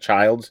that comes at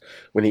Child's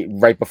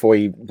right before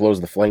he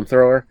blows the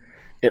flamethrower.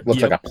 It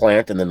looks like a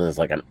plant, and then there's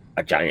like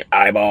a giant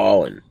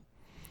eyeball, and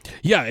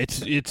yeah,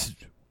 it's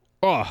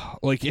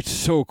like, it's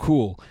so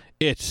cool.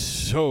 It's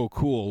so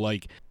cool.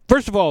 Like,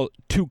 first of all,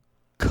 to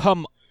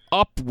come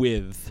up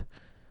with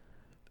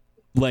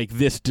like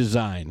this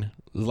design,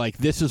 like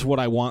this is what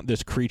I want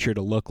this creature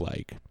to look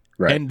like,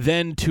 right? And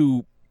then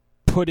to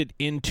put it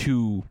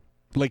into,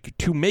 like,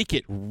 to make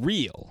it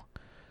real.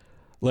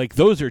 Like,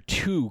 those are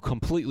two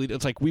completely,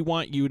 it's like, we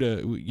want you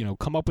to, you know,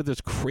 come up with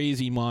this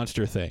crazy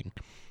monster thing.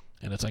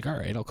 And it's like, all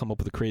right, I'll come up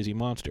with a crazy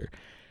monster.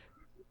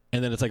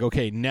 And then it's like,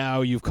 okay,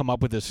 now you've come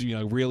up with this, you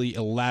know, really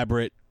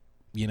elaborate,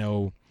 you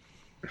know,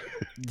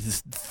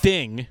 this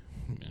thing,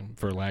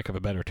 for lack of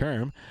a better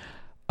term.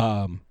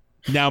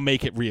 Now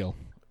make it real.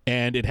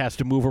 And it has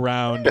to move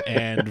around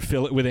and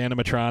fill it with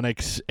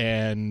animatronics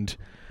and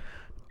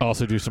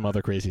also do some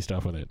other crazy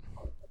stuff with it.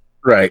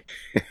 Right.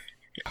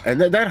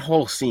 And that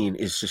whole scene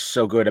is just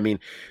so good. I mean,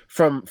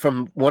 from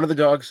one of the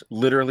dogs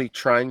literally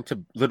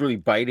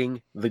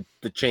biting the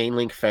chain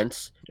link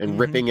fence and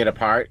ripping it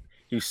apart.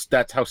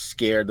 That's how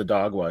scared the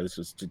dog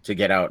was to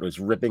get out. It was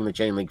ripping the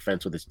chain link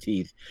fence with his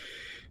teeth.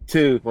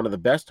 To one of the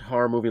best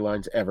horror movie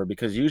lines ever,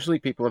 because usually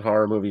people in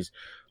horror movies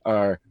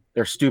they're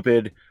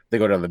stupid. They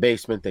go down to the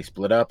basement, they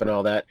split up and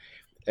all that.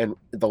 And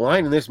the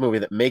line in this movie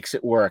that makes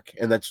it work,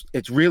 and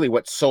it's really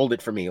what sold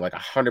it for me, like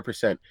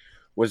 100%,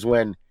 was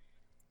when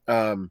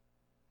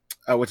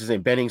what's his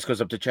name? Bennings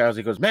goes up to Charles.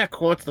 He goes, Mac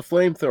wants the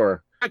flamethrower.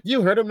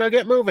 You heard him. Now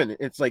get moving.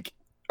 It's like,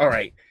 all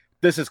right,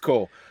 this is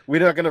cool.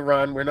 We're not going to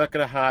run. We're not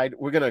going to hide.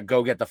 We're going to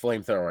go get the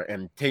flamethrower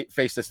and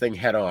face this thing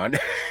head on.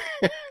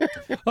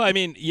 Well, I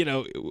mean, you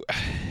know,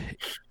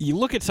 you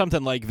look at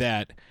something like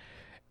that,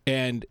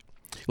 and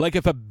like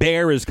if a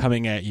bear is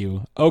coming at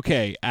you,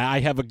 okay, I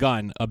have a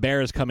gun. A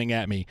bear is coming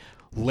at me.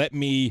 Let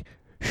me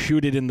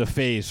shoot it in the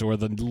face or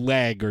the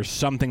leg or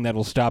something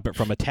that'll stop it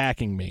from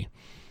attacking me.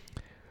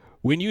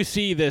 When you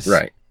see this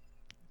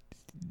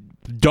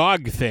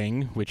dog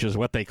thing, which is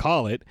what they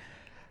call it,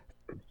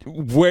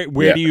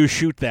 where do you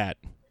shoot that?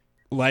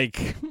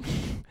 Like,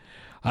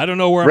 I don't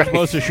know where I'm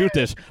supposed to shoot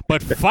this,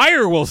 but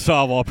fire will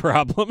solve all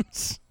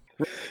problems.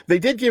 They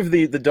did give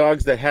the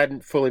dogs that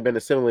hadn't fully been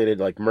assimilated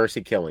like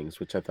mercy killings,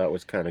 which I thought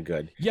was kind of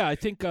good. Yeah, I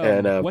think.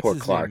 And what's poor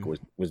his Clark name?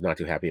 was not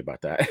too happy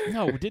about that.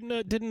 No,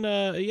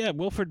 didn't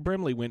Wilford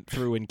Brimley went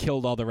through and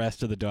killed all the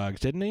rest of the dogs,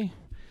 didn't he?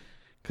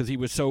 Because he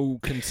was so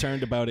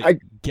concerned about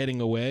it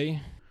getting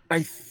away.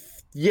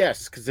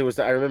 Yes, because there was.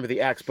 I remember the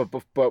axe,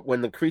 but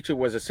when the creature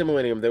was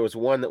assimilating him, there was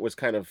one that was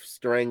kind of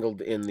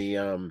strangled in the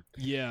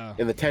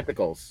in the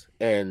tentacles,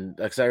 and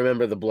because I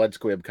remember the blood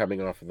squib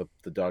coming off of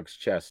the dog's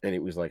chest, and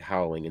it was like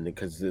howling, and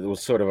because it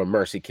was sort of a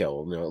mercy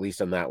kill, you know, at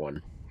least on that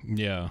one.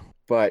 Yeah.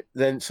 But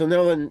then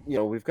you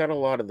know, we've got a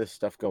lot of this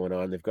stuff going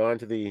on. They've gone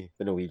to the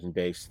Norwegian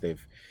base.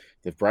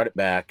 They've brought it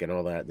back and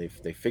all that.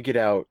 They figured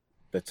out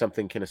that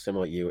something can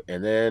assimilate you,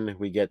 and then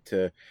we get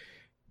to.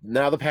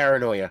 Now the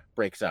paranoia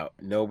breaks out.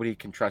 Nobody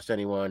can trust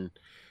anyone.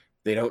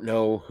 They don't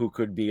know who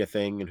could be a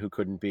thing and who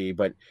couldn't be.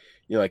 But,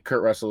 you know, like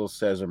Kurt Russell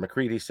says, or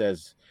MacReady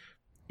says,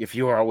 if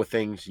you are all with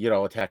things, you'd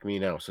all attack me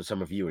now. So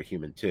some of you are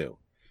human too.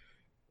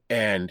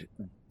 And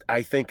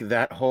I think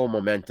that whole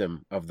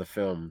momentum of the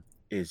film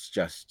is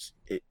just,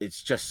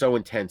 it's just so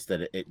intense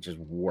that it just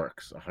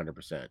works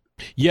 100%.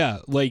 Yeah,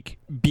 like,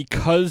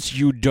 because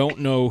you don't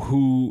know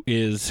who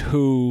is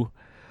who,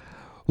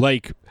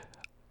 like...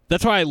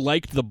 That's why I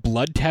liked the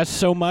blood test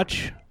so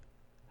much,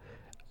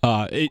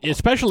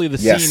 especially the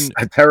scene.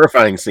 A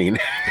terrifying scene.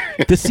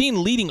 The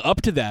scene leading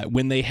up to that,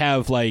 when they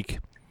have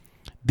like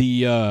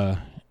the,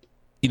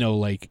 you know,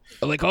 like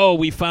oh,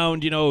 we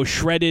found, you know,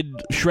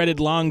 shredded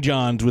long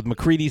johns with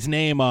MacReady's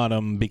name on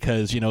them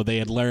because, you know, they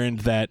had learned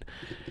that,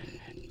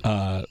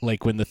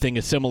 like when the thing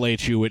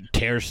assimilates you, it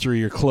tears through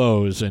your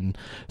clothes, and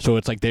so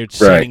it's like they're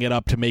setting it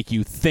up to make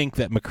you think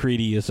that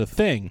MacReady is a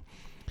thing.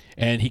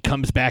 And he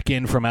comes back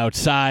in from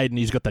outside, and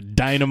he's got the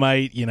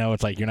dynamite. You know,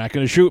 it's like, you're not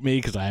going to shoot me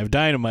because I have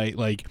dynamite.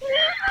 Like,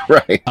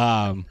 right.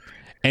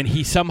 And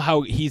he's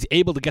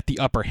able to get the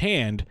upper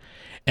hand.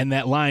 And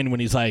that line when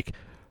he's like,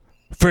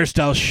 "First,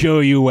 I'll show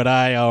you what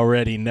I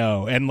already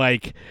know," and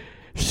like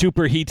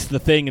superheats the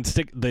thing and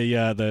stick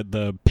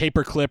the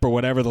paper clip or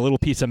whatever, the little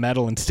piece of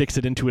metal, and sticks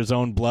it into his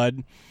own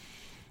blood.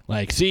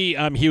 Like, see,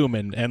 I'm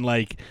human. And,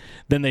 like,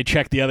 then they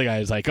check the other guy.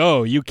 It's like,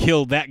 oh, you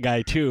killed that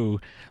guy,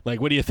 too.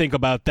 Like, what do you think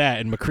about that?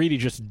 And MacReady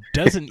just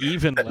doesn't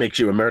even... that makes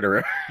you a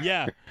murderer.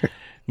 Yeah.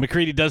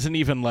 McCready doesn't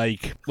even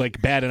like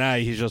bat an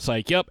eye. He's just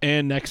like, yep,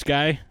 and next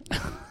guy.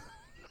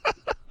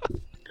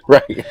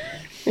 Right.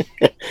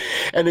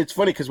 And it's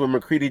funny because when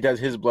McCready does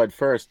his blood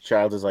first,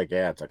 Childs is like,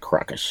 yeah, it's a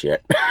crock of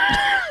shit.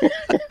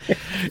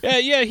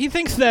 Yeah, he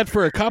thinks that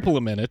for a couple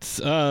of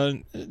minutes.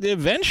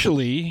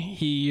 Eventually,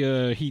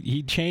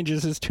 he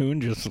changes his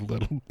tune just a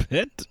little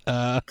bit.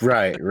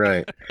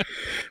 Right.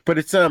 But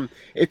it's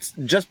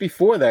just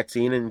before that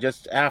scene and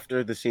just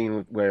after the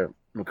scene where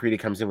McCready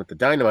comes in with the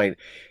dynamite,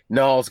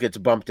 Knowles gets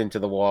bumped into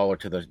the wall or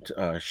to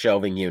the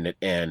shelving unit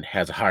and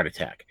has a heart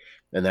attack.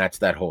 And that's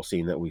that whole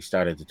scene that we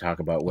started to talk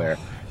about where,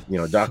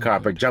 Doc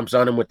Hopper jumps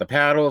on him with the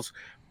paddles.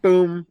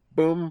 Boom,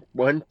 boom,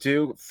 1,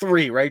 2,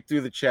 3, right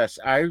through the chest.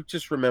 I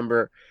just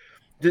remember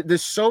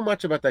there's so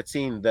much about that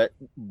scene that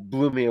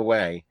blew me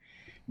away.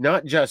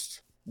 Not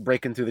just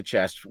breaking through the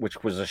chest,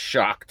 which was a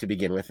shock to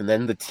begin with, and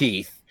then the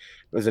teeth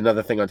was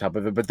another thing on top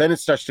of it. But then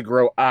it starts to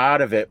grow out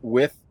of it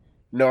with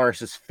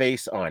Norris's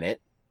face on it.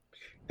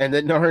 And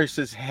then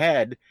Norris's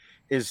head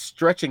is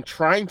stretching,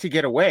 trying to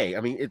get away.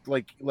 I mean, it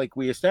like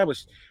we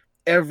established,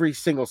 every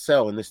single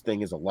cell in this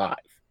thing is alive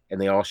and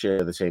they all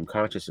share the same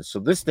consciousness. So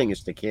this thing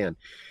is Stikkan.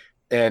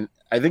 And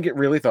I think it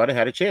really thought it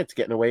had a chance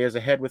getting away as a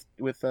head with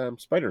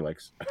spider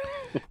legs.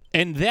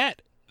 And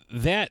that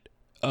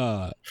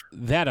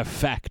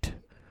effect,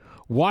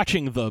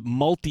 watching the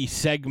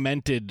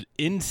multi-segmented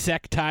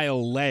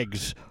insectile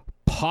legs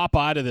pop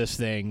out of this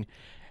thing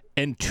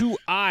and 2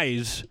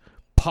 eyes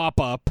pop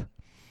up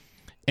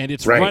and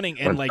it's running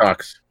and like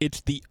Fox.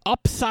 It's the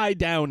upside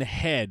down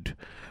head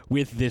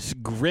with this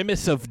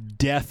grimace of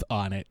death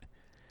on it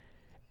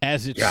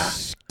as it's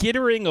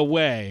skittering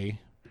away.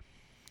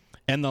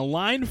 And the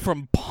line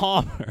from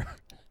Palmer,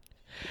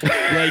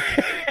 like...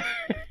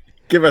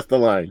 Give us the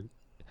line.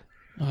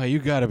 Oh, you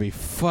gotta be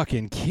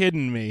fucking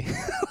kidding me.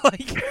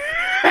 Like...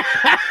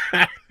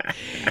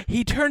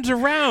 He turns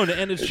around,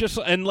 and it's just...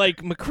 And,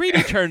 like,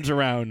 McCready turns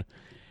around,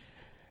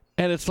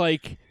 and it's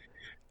like...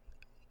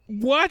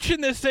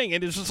 Watching this thing,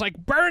 and it's just like,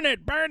 burn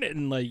it,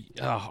 and like...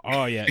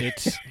 Oh yeah,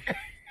 it's...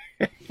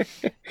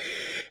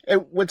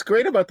 And what's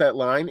great about that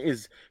line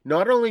is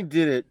not only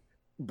did it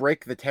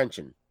break the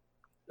tension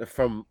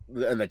and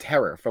the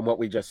terror from what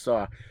we just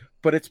saw,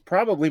 but it's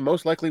probably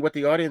most likely what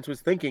the audience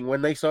was thinking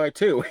when they saw it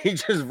too. He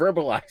just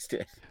verbalized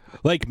it.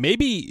 Like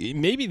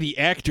maybe the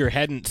actor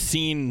hadn't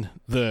seen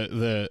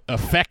the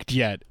effect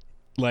yet,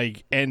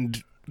 like,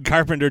 and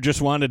Carpenter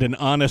just wanted an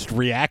honest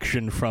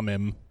reaction from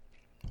him.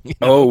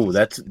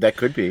 That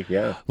could be,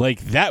 yeah.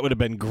 Like that would have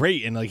been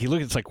great. And like he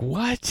looked, it's like,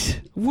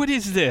 what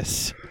is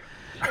this?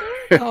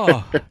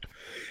 Oh.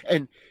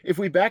 And if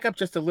we back up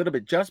just a little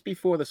bit, just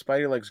before the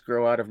spider legs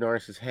grow out of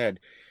Norris's head,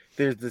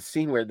 there's the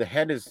scene where the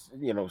head is,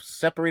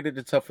 separated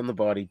itself from the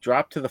body,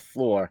 dropped to the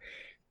floor,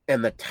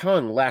 and the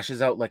tongue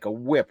lashes out like a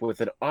whip with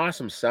an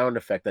awesome sound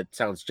effect that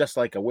sounds just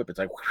like a whip. It's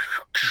like,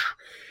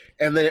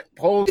 and then it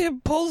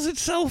pulls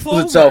itself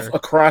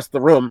across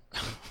the room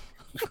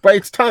by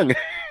its tongue.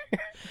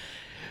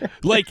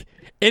 Like,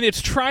 and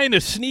it's trying to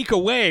sneak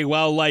away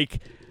while like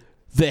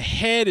the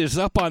head is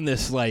up on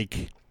this,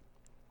 like,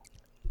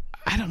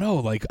 I don't know,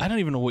 like, I don't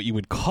even know what you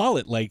would call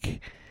it. Like,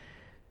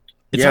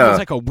 it's almost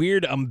like a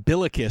weird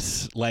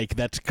umbilicus, like,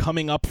 that's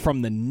coming up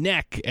from the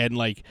neck. And,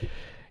 like,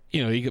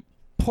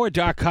 poor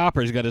Doc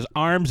Hopper's got his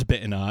arms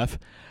bitten off.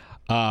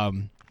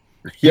 The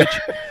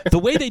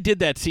way they did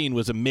that scene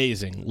was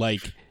amazing.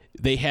 Like,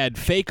 they had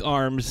fake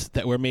arms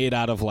that were made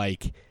out of,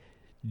 like,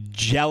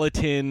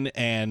 gelatin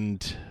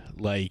and,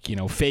 like,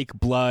 fake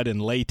blood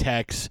and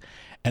latex.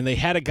 And they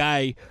had a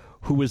guy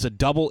who was a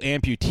double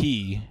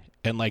amputee,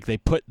 and like they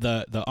put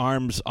the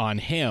arms on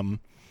him,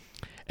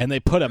 and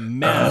they put a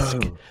mask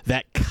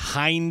that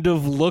kind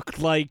of looked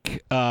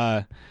like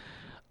Doc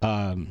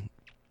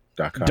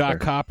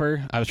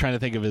Hopper. I was trying to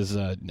think of his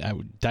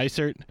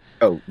Dysart.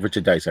 Oh,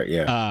 Richard Dysart,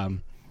 yeah.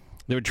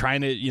 They were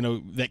trying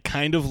to, that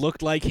kind of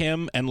looked like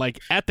him, and like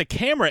at the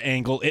camera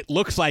angle, it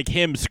looks like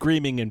him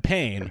screaming in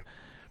pain,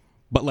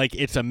 but like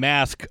it's a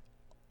mask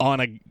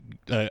on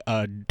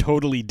a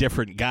totally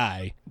different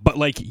guy. But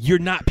like you're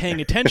not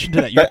paying attention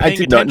to that. You're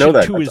paying attention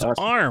to his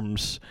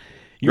arms.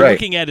 You're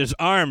looking at his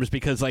arms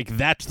because like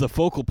that's the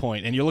focal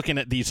point, and you're looking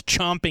at these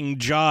chomping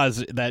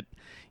jaws that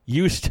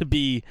used to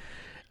be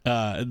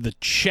the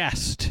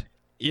chest.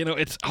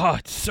 It's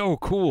so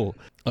cool.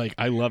 Like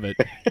I love it.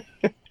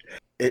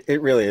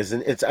 It really is,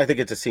 and I think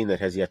it's a scene that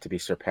has yet to be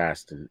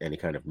surpassed in any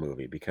kind of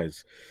movie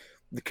because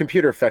the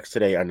computer effects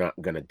today are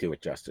not going to do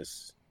it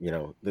justice.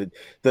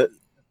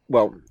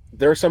 Well,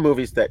 there are some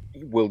movies that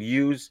will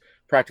use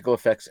practical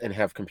effects and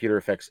have computer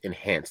effects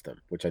enhance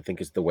them, which I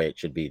think is the way it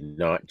should be,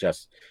 not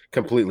just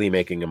completely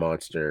making a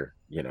monster,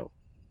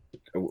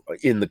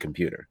 in the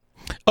computer.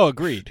 Oh,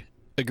 agreed.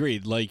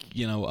 Like,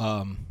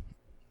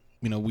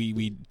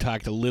 we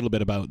talked a little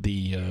bit about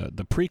the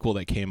prequel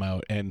that came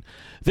out, and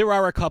there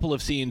are a couple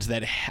of scenes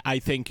that I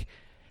think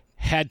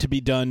had to be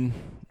done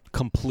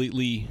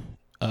completely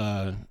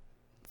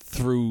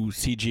through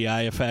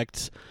CGI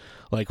effects.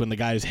 Like when the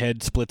guy's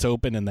head splits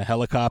open in the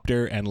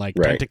helicopter and like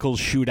tentacles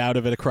shoot out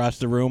of it across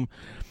the room.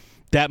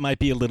 that might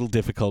be a little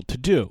difficult to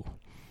do,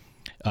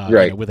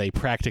 right, with a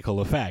practical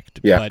effect.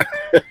 Yeah.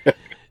 But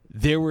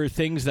there were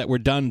things that were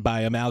done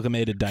by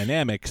Amalgamated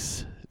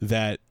Dynamics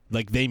that,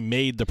 like, they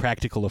made the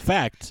practical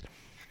effects,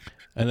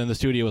 and then the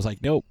studio was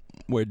like, nope,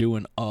 we're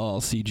doing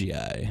all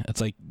CGI.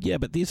 It's like, yeah,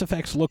 but these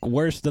effects look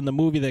worse than the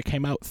movie that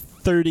came out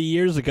 30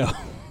 years ago.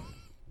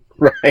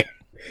 Right.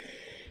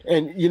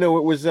 And, it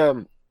was,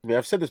 I've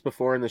said this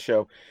before in the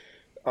show.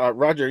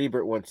 Roger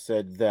Ebert once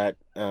said that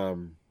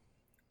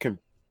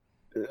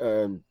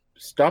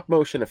stop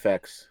motion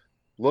effects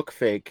look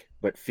fake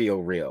but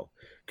feel real.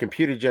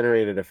 Computer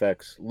generated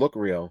effects look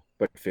real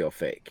but feel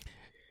fake.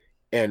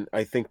 And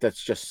I think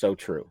that's just so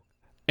true.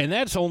 And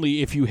that's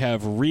only if you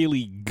have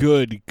really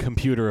good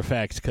computer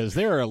effects, because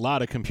there are a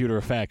lot of computer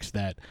effects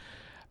that,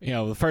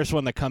 the first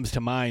one that comes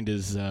to mind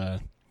is The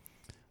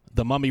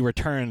Mummy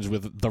Returns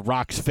with The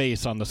Rock's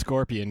face on the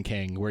Scorpion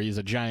King, where he's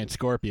a giant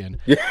scorpion.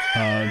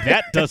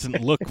 That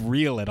doesn't look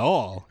real at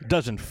all. It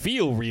doesn't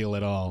feel real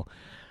at all.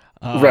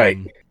 Right.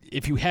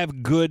 If you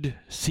have good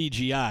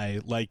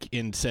CGI, like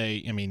in,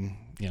 say,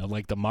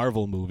 like the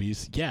Marvel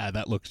movies, yeah,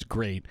 that looks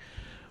great.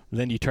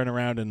 Then you turn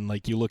around and,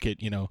 like, you look at,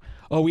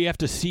 we have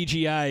to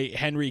CGI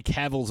Henry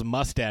Cavill's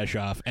mustache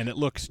off, and it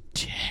looks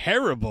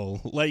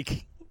terrible.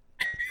 Like,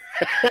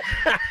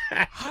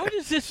 how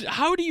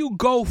do you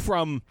go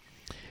from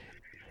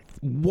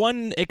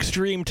one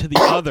extreme to the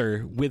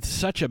other with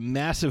such a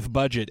massive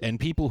budget and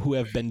people who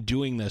have been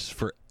doing this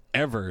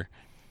forever?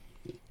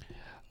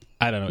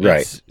 I don't know.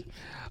 Right.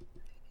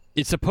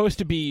 It's supposed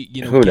to be,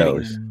 Who getting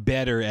knows?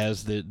 better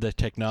as the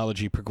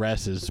technology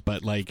progresses,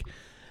 but, like,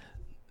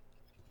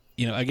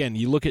 again,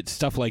 you look at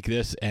stuff like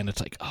this, and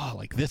it's like, oh,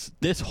 like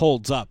this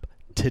holds up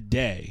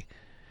today.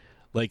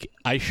 Like,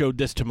 I showed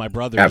this to my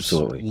brothers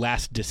Absolutely.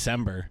 last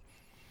December,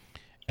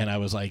 and I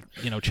was like,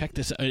 check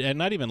this, and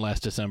not even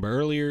last December,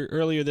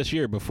 earlier this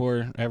year,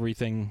 before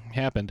everything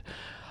happened.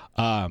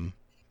 And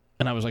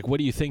I was like, what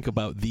do you think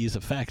about these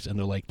effects? And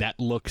they're like, that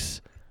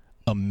looks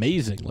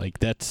amazing. Like,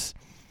 that's,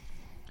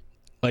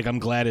 like, I'm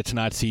glad it's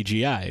not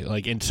CGI.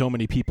 Like, and so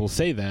many people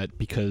say that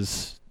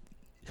because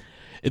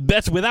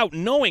that's without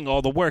knowing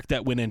all the work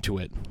that went into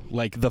it,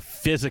 like the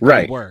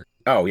physical work.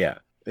 Oh yeah,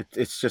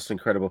 it's just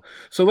incredible.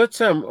 So let's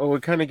we're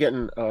kind of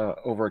getting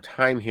over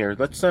time here.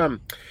 Let's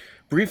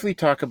briefly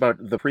talk about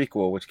the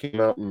prequel, which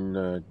came out in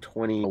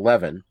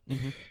 2011,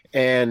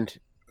 and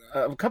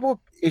a couple of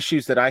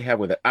issues that I have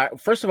with it.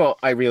 First of all,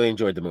 I really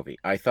enjoyed the movie.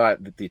 I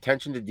thought that the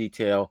attention to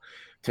detail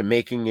to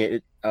making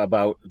it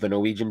about the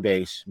Norwegian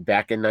base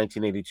back in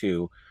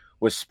 1982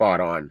 was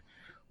spot on.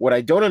 What I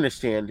don't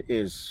understand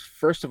is,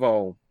 first of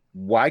all,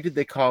 why did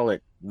they call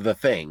it The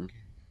Thing?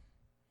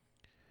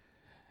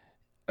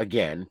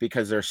 Again,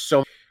 because they're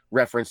so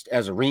referenced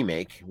as a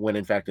remake when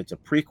in fact it's a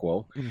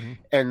prequel.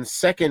 And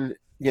second,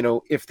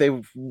 if they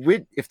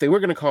were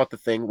going to call it The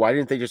Thing, why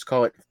didn't they just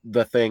call it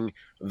The Thing,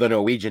 the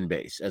Norwegian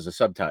base, as a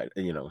subtitle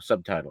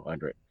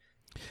under it?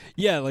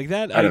 Yeah, like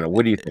that. I don't know.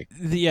 What do you think?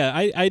 Yeah,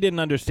 I didn't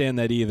understand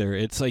that either.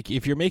 It's like,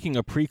 if you're making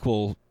a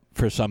prequel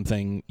for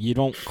something, you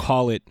don't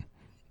call it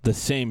the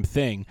same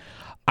thing.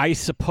 I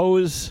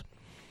suppose.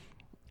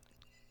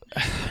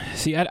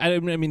 See, I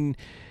mean,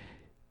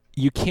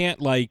 you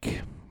can't,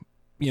 like,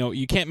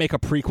 you can't make a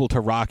prequel to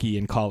Rocky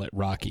and call it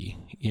Rocky.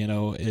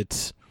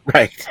 It's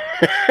right.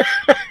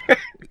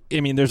 I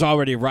mean, there's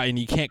already and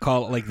you can't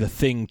call it, like, The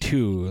Thing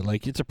 2.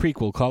 Like, it's a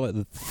prequel. Call it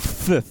the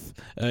fifth.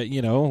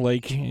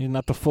 Like,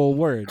 not the full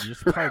word.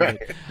 Just part of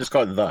it. Just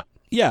call it the.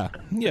 Yeah.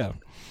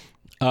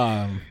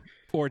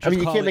 Or just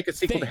you can't make a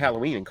sequel Thing. to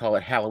Halloween and call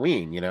it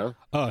Halloween.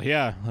 Oh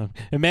yeah,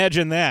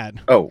 imagine that.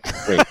 Oh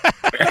wait.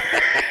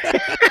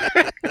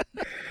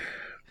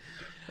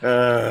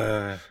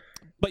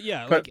 But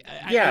yeah,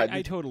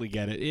 I totally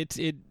get it.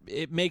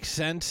 It makes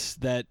sense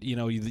that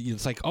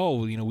it's like,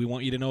 we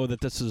want you to know that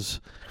this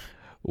is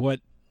what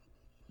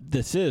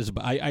this is.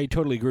 But I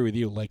totally agree with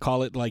you. Like,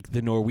 call it like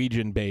the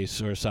Norwegian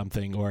base or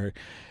something, or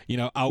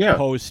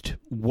Outpost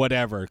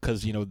whatever,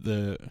 because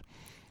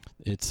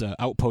it's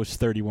Outpost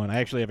 31. I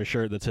actually have a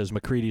shirt that says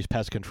McCready's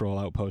Pest Control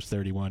Outpost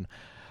 31.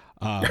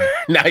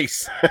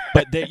 Nice.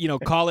 But they,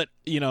 call it,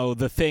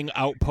 The Thing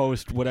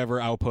Outpost, whatever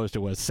outpost it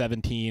was,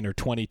 17 or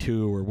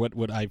 22 or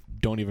what I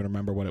don't even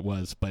remember what it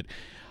was. But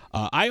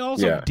I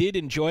also did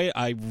enjoy it.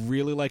 I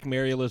really like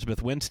Mary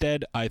Elizabeth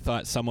Winstead. I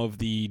thought some of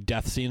the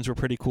death scenes were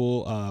pretty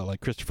cool, like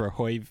Christopher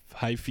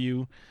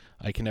Highview.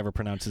 I can never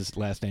pronounce his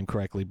last name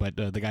correctly, but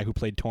the guy who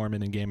played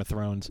Tormund in Game of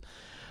Thrones,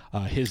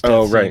 his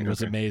death scene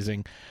was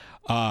amazing.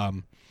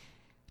 Some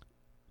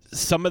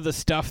of the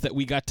stuff that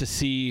we got to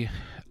see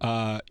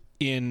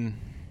in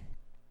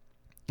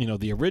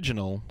the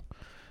original,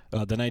 the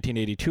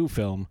 1982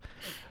 film,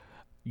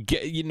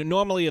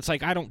 normally it's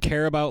like, I don't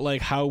care about,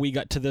 like, how we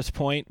got to this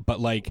point, but,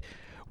 like,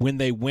 when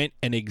they went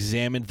and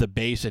examined the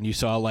base and you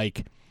saw,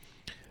 like,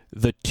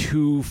 the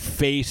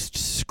two-faced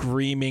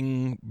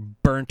screaming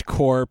burnt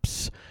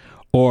corpse,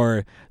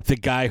 or the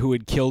guy who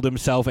had killed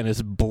himself and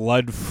his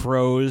blood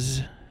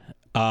froze,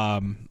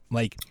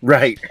 like,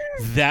 right,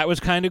 that was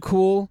kind of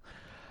cool.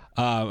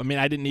 I mean,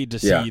 I didn't need to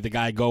see the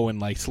guy go and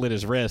like slit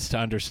his wrist to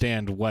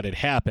understand what had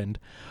happened,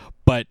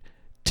 but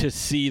to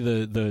see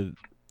the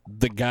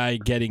guy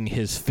getting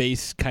his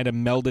face kind of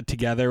melded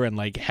together and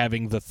like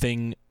having the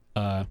thing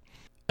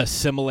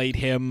assimilate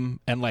him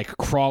and like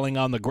crawling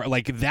on the ground,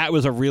 like that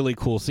was a really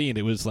cool scene.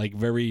 It was like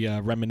very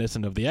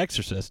reminiscent of The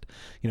Exorcist,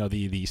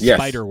 the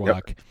spider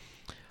walk.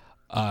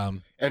 Yep.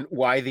 And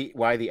why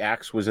the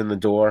axe was in the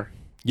door?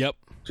 Yep.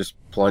 Just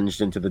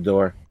plunged into the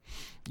door.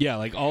 Yeah,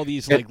 like all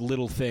these like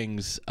little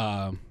things.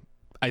 I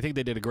think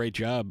they did a great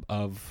job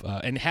of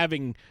and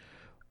having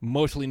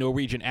mostly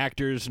Norwegian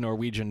actors,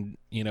 Norwegian,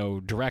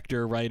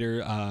 director,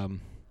 writer.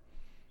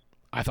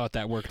 I thought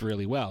that worked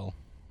really well,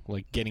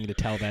 like getting to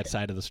tell that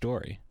side of the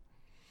story.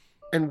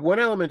 And one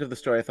element of the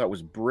story I thought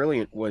was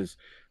brilliant was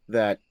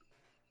that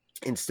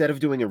instead of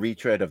doing a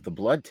retread of the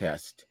blood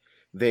test,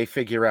 they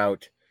figure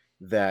out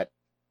that,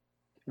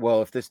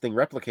 well, if this thing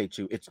replicates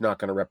you, it's not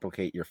going to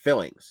replicate your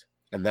fillings.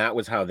 And that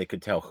was how they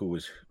could tell who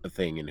was a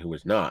thing and who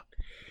was not.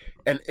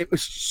 And it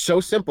was so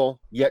simple,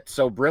 yet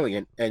so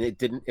brilliant. And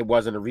it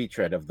wasn't a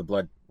retread of the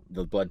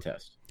blood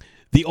test.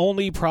 The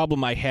only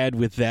problem I had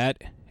with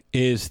that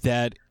is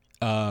that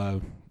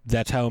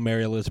that's how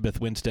Mary Elizabeth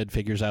Winstead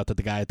figures out that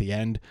the guy at the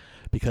end,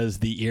 because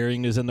the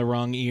earring is in the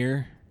wrong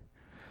ear.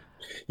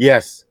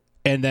 Yes.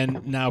 And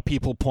then now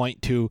people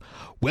point to,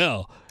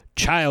 well,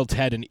 Childs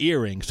had an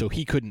earring, so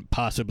he couldn't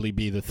possibly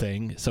be the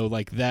thing. So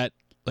like that,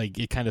 like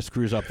it kind of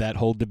screws up that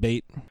whole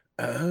debate.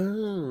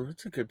 Oh,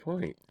 that's a good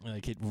point.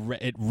 Like it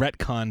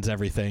retcons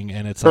everything,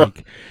 and it's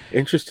like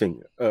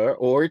interesting,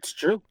 or it's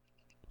true.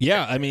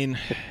 Yeah, I mean,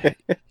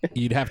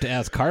 you'd have to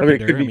ask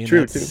Carpenter. It could be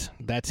true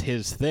that's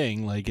his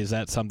thing. Like, is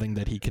that something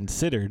that he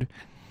considered?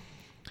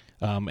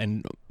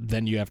 And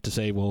then you have to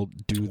say, well,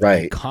 do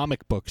the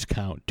comic books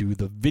count? Do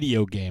the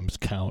video games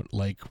count?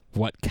 Like,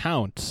 what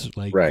counts?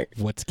 Like,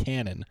 what's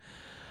canon?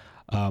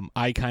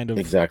 I kind of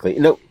exactly.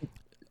 No,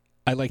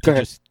 I like to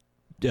just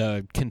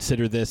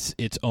consider this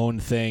its own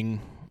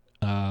thing,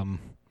 and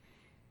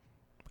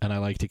I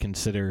like to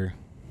consider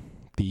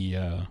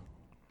the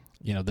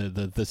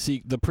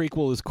the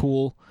prequel is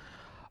cool,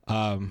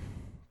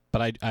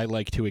 but I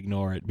like to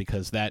ignore it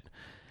because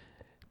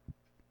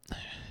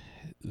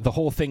the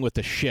whole thing with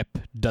the ship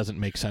doesn't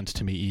make sense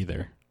to me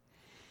either.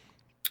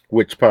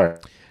 Which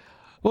part?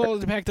 Well,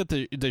 the fact that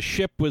the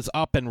ship was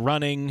up and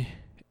running,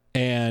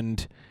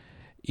 and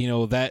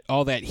that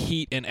all that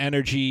heat and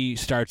energy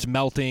starts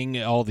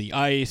melting all the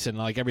ice, and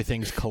like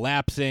everything's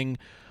collapsing.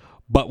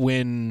 But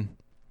when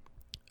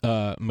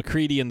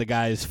MacReady and the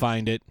guys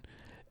find it,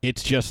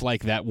 it's just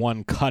like that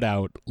one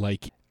cutout.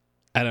 Like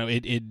I don't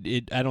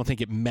I don't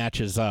think it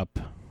matches up.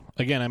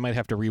 Again, I might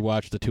have to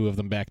rewatch the two of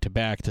them back to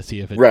back to see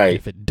if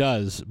it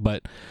does.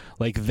 But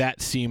like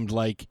that seemed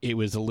like it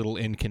was a little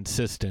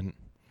inconsistent.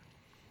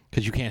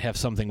 Because you can't have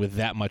something with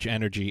that much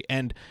energy.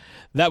 And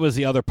that was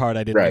the other part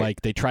I didn't like.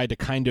 They tried to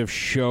kind of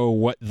show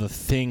what the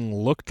thing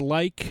looked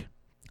like.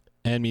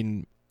 I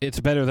mean,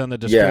 it's better than the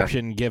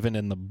description given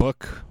in the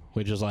book,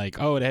 which is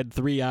like, oh, it had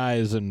 3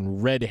 eyes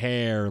and red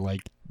hair,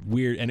 like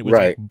weird. And it was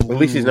like blue. At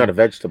least he's not a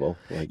vegetable.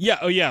 Like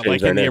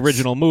like in the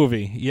original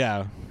movie.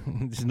 Yeah.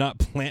 It's not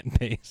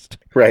plant-based.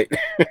 Right.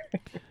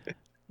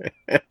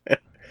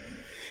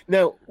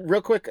 Now,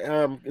 real quick,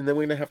 and then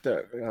we're going to have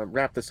to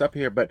wrap this up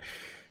here, but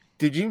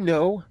did you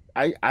know,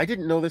 I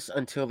didn't know this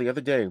until the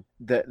other day,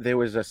 that there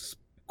was a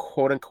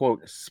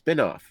quote-unquote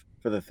spin-off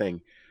for the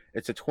thing.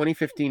 It's a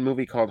 2015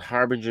 movie called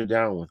Harbinger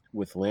Down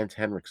with Lance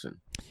Henriksen.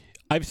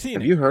 I've seen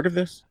it. Have you heard of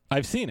this?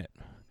 I've seen it.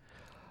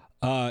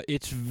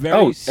 It's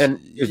very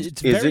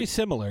very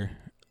similar.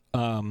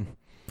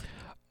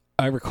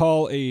 I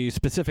recall a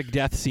specific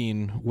death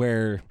scene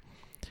where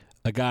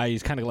a guy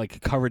is kind of like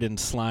covered in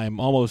slime,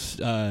 almost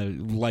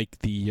like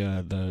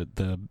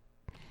the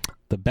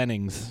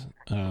Bennings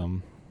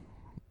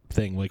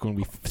thing, like when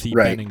we see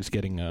Bennings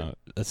getting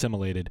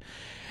assimilated,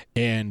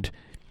 and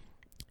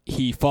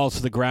he falls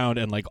to the ground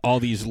and like all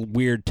these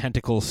weird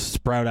tentacles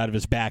sprout out of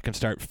his back and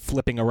start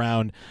flipping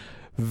around,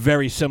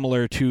 very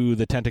similar to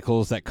the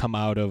tentacles that come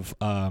out of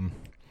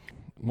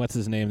what's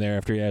his name there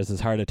after he has his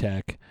heart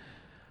attack,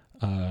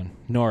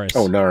 Norris.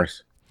 Oh,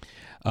 Norris.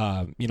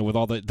 With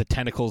all the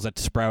tentacles that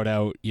sprout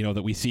out,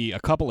 that we see a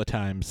couple of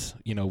times,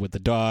 with the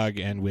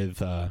dog and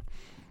with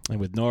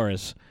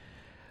Norris.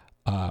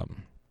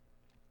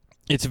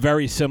 It's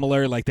very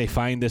similar. Like they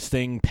find this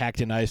thing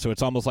packed in ice, so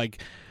it's almost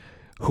like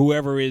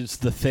whoever is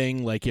the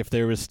thing. Like if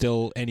there is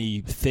still any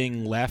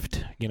thing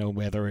left,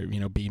 whether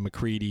it be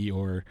MacReady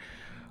or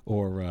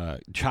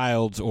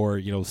Childs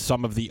or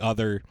some of the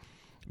other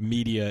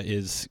media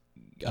is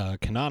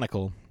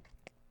canonical.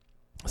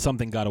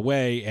 Something got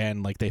away,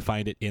 and like they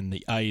find it in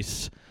the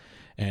ice,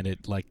 and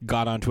it like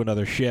got onto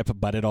another ship,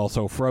 but it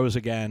also froze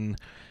again.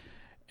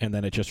 And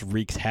then it just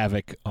wreaks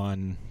havoc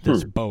on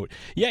this boat.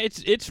 Yeah,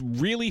 it's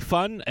really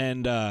fun,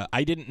 and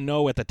I didn't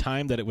know at the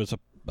time that it was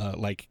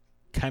like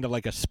kind of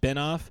like a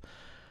spin-off,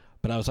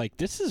 but I was like,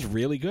 this is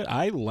really good.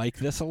 I like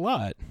this a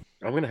lot.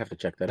 I'm gonna have to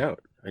check that out.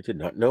 I did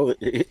not know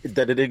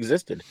that it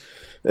existed.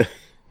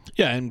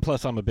 Yeah, and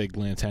plus I'm a big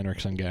Lance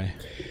Henriksen guy.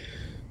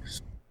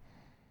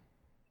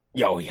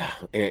 Oh yeah,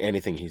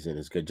 anything he's in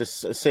is good.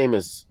 Just same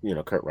as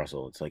Kurt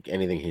Russell. It's like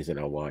anything he's in,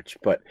 I'll watch.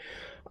 But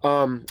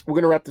we're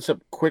gonna wrap this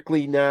up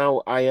quickly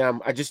now.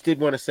 I just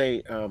did want to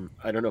say,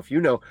 I don't know if you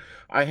know,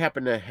 I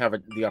happen to have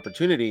the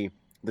opportunity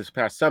this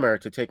past summer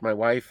to take my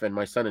wife and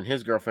my son and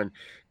his girlfriend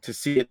to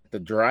see it at the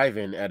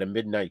drive-in at a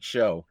midnight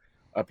show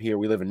up here.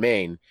 We live in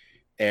Maine,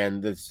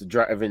 and this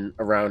drive-in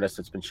around us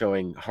that's been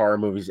showing horror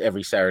movies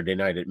every Saturday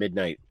night at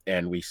midnight,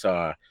 and we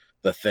saw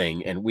The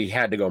Thing, and we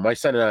had to go. My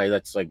son and I,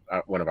 that's like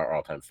one of our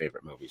all-time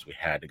favorite movies. We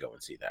had to go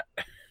and see that.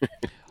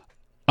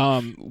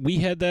 We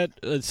had that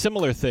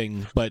similar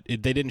thing, but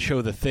they didn't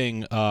show The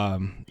Thing.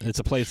 It's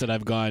a place that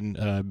I've gone,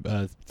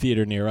 a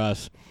theater near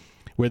us,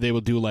 where they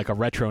will do like a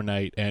retro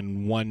night.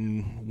 And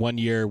one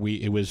year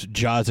it was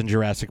Jaws and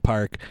Jurassic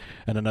Park,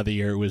 and another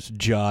year it was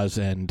Jaws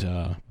and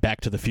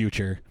Back to the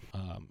Future.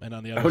 And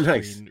on the other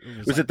nice.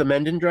 screen, Was it the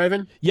Mendon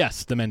Drive-In?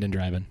 Yes, the Mendon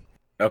Drive-In.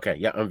 Okay,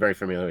 yeah, I'm very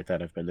familiar with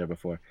that. I've been there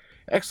before.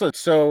 Excellent.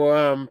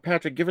 So,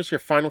 Patrick, give us your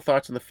final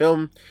thoughts on the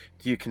film.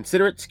 Do you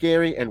consider it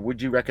scary, and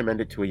would you recommend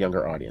it to a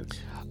younger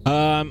audience?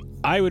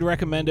 I would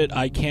recommend it.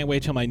 I can't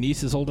wait till my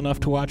niece is old enough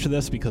to watch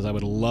this, because I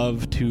would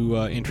love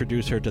to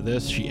introduce her to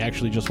this. She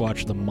actually just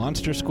watched The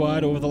Monster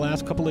Squad over the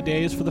last couple of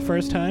days for the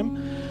first time.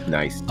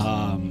 Nice.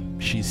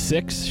 She's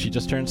 6. She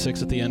just turned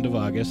 6 at the end of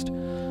August.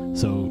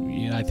 So,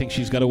 I think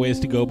she's got a ways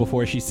to go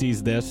before she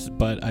sees this.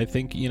 But I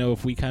think,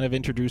 if we kind of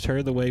introduce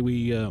her the way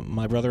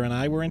my brother and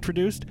I were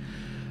introduced,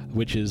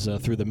 which is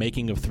through the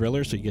making of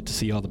Thriller, so you get to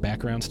see all the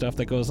background stuff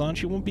that goes on,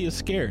 she won't be as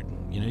scared.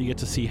 You get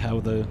to see how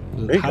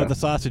the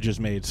sausage is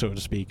made, so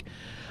to speak.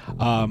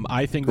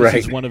 I think this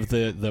is one of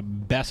the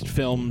best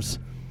films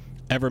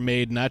ever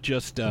made, not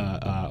just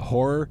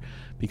horror,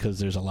 because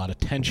there's a lot of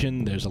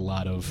tension, there's a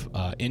lot of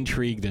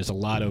intrigue, there's a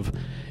lot of,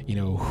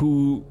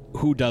 who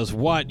does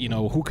what,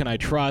 who can I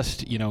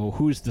trust,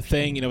 who's the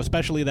thing,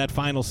 especially that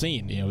final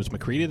scene. Is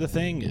MacReady the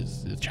thing?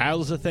 Is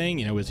Childs the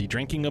thing? Is he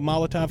drinking a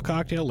Molotov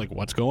cocktail? Like,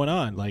 what's going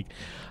on? Like,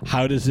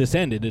 how does this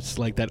end? And it's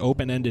like that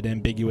open-ended,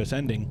 ambiguous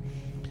ending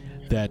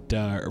that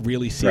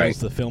really seals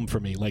the film for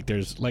me. Like,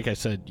 there's, like I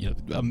said,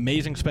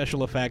 amazing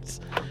special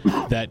effects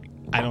that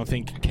I don't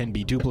think can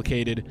be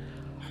duplicated.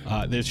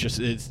 It's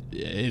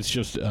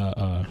just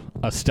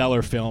a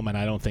stellar film, and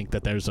I don't think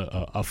that there's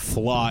a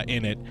flaw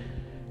in it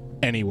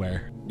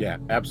anywhere. Yeah,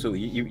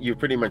 absolutely. You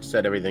pretty much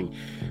said everything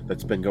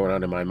that's been going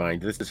on in my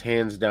mind. This is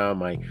hands down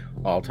my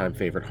all-time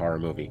favorite horror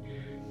movie,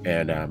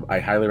 and I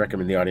highly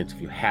recommend the audience, if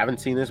you haven't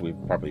seen this, we've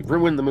probably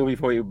ruined the movie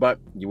for you, but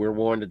you were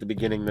warned at the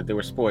beginning that there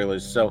were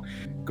spoilers. So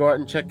go out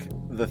and check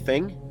The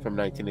Thing from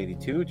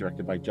 1982,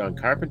 directed by John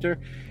Carpenter.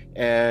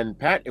 And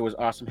Pat, it was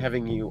awesome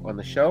having you on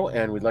the show,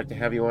 and we'd like to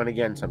have you on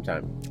again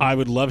sometime. I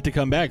would love to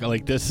come back.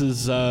 Like, this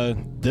was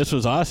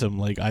awesome.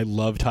 Like, I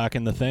love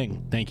talking The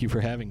Thing. Thank you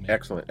for having me.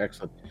 Excellent.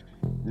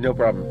 No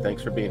problem.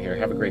 Thanks for being here.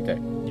 Have a great day.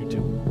 You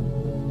too.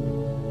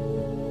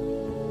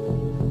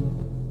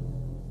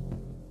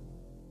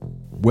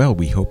 Well,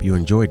 we hope you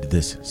enjoyed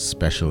this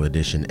special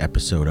edition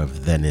episode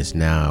of Then Is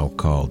Now,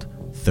 called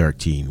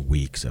 13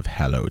 Weeks of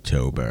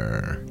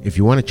Hallowtober. If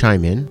you want to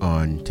chime in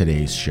on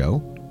today's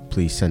show,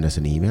 please send us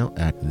an email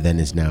at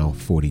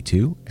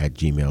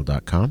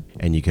thenisnow42@gmail.com.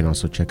 And you can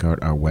also check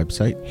out our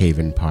website,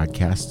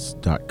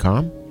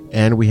 havenpodcasts.com.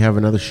 And we have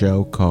another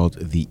show called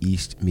The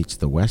East Meets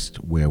the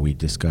West, where we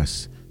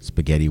discuss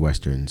spaghetti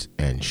westerns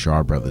and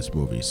Shaw Brothers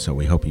movies. So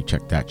we hope you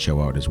check that show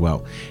out as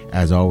well.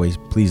 As always,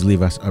 please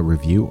leave us a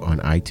review on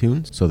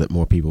iTunes so that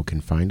more people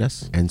can find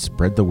us, and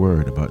spread the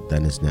word about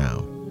Then Is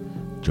Now.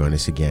 Join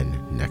us again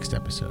next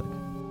episode.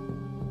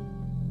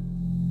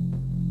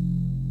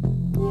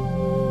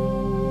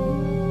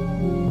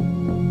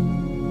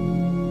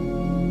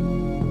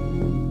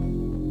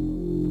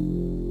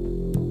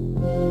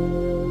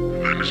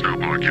 This Now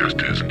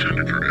podcast is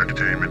intended for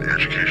entertainment,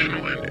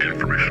 educational, and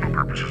informational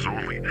purposes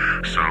only.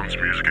 Sounds,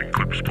 music, and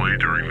clips played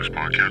during this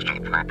podcast are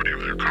the property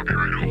of their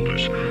copyright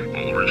holders.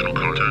 All original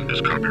content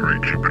is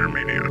copyright Jupiter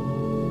Media.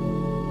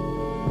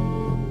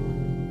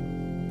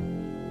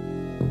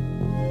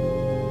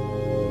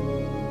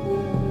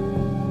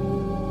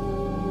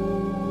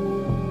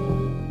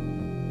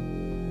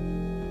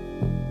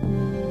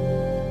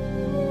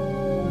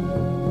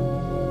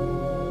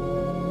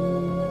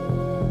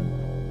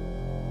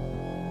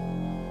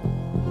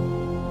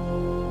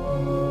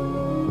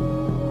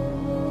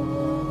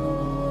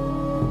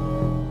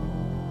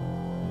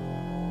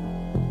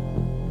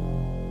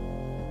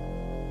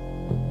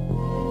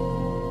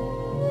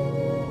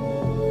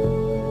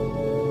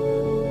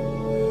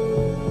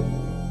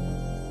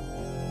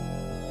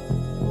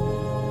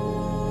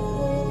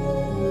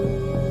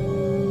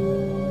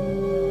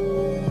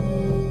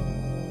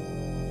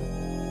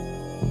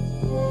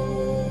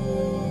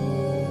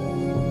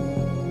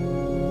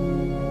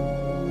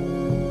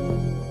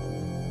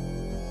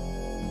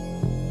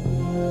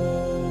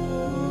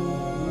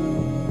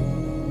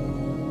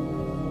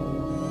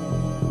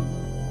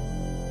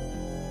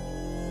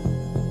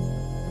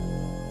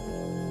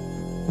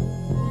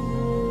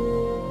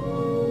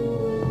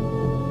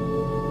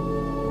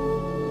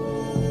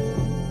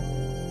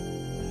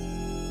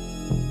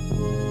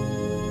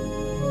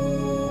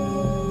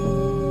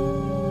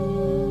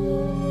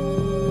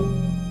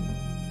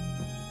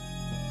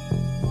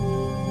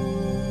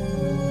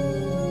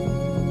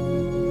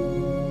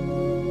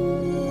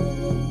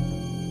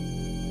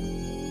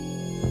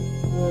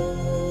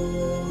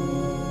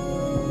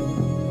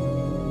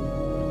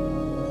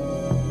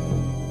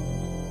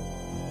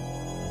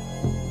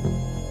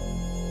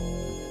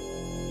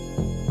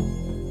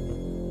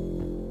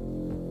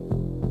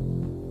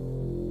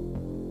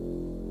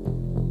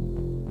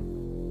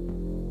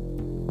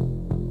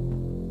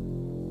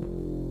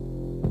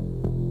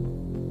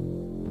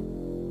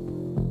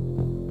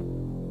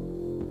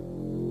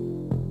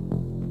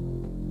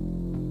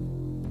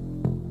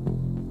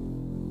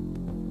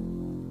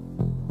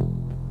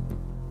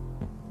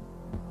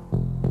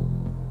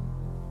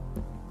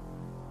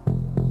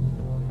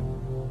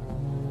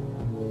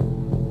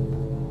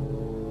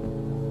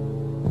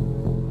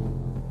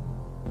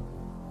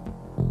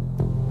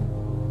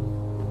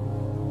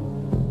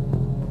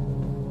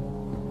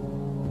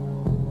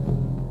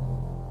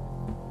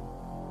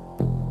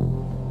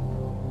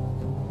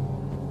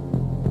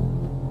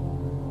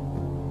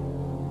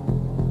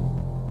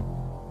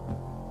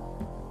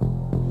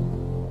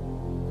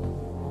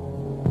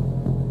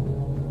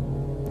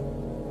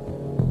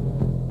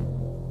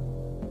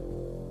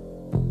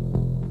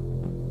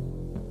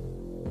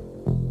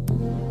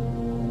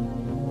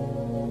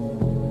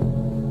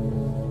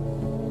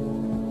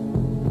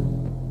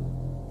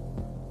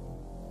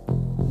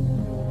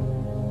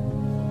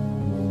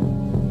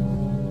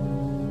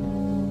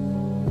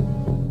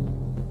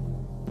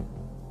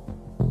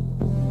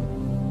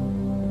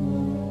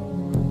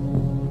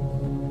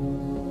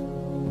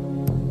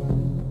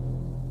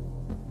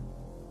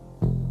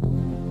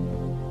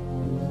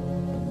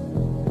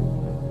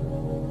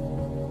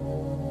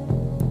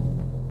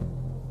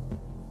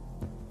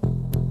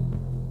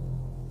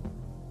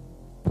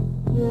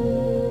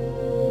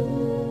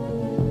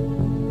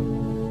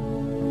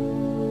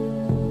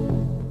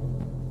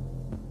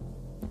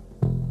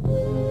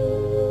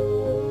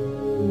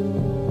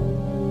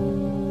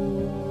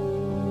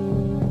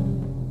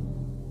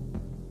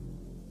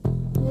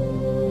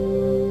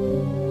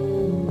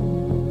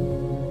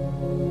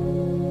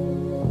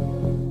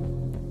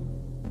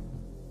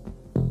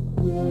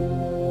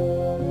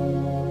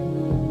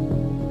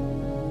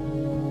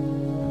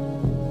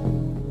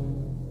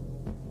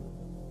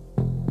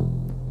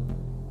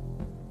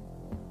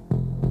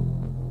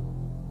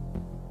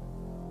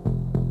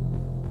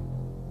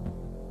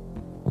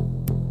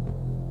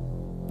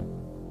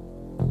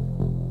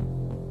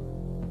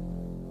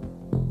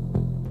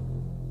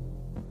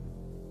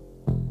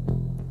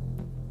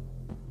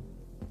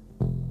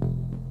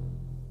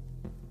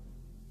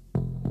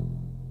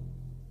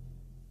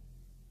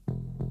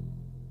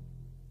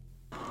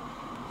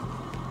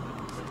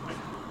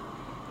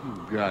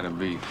 gotta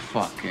be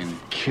fucking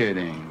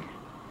kidding.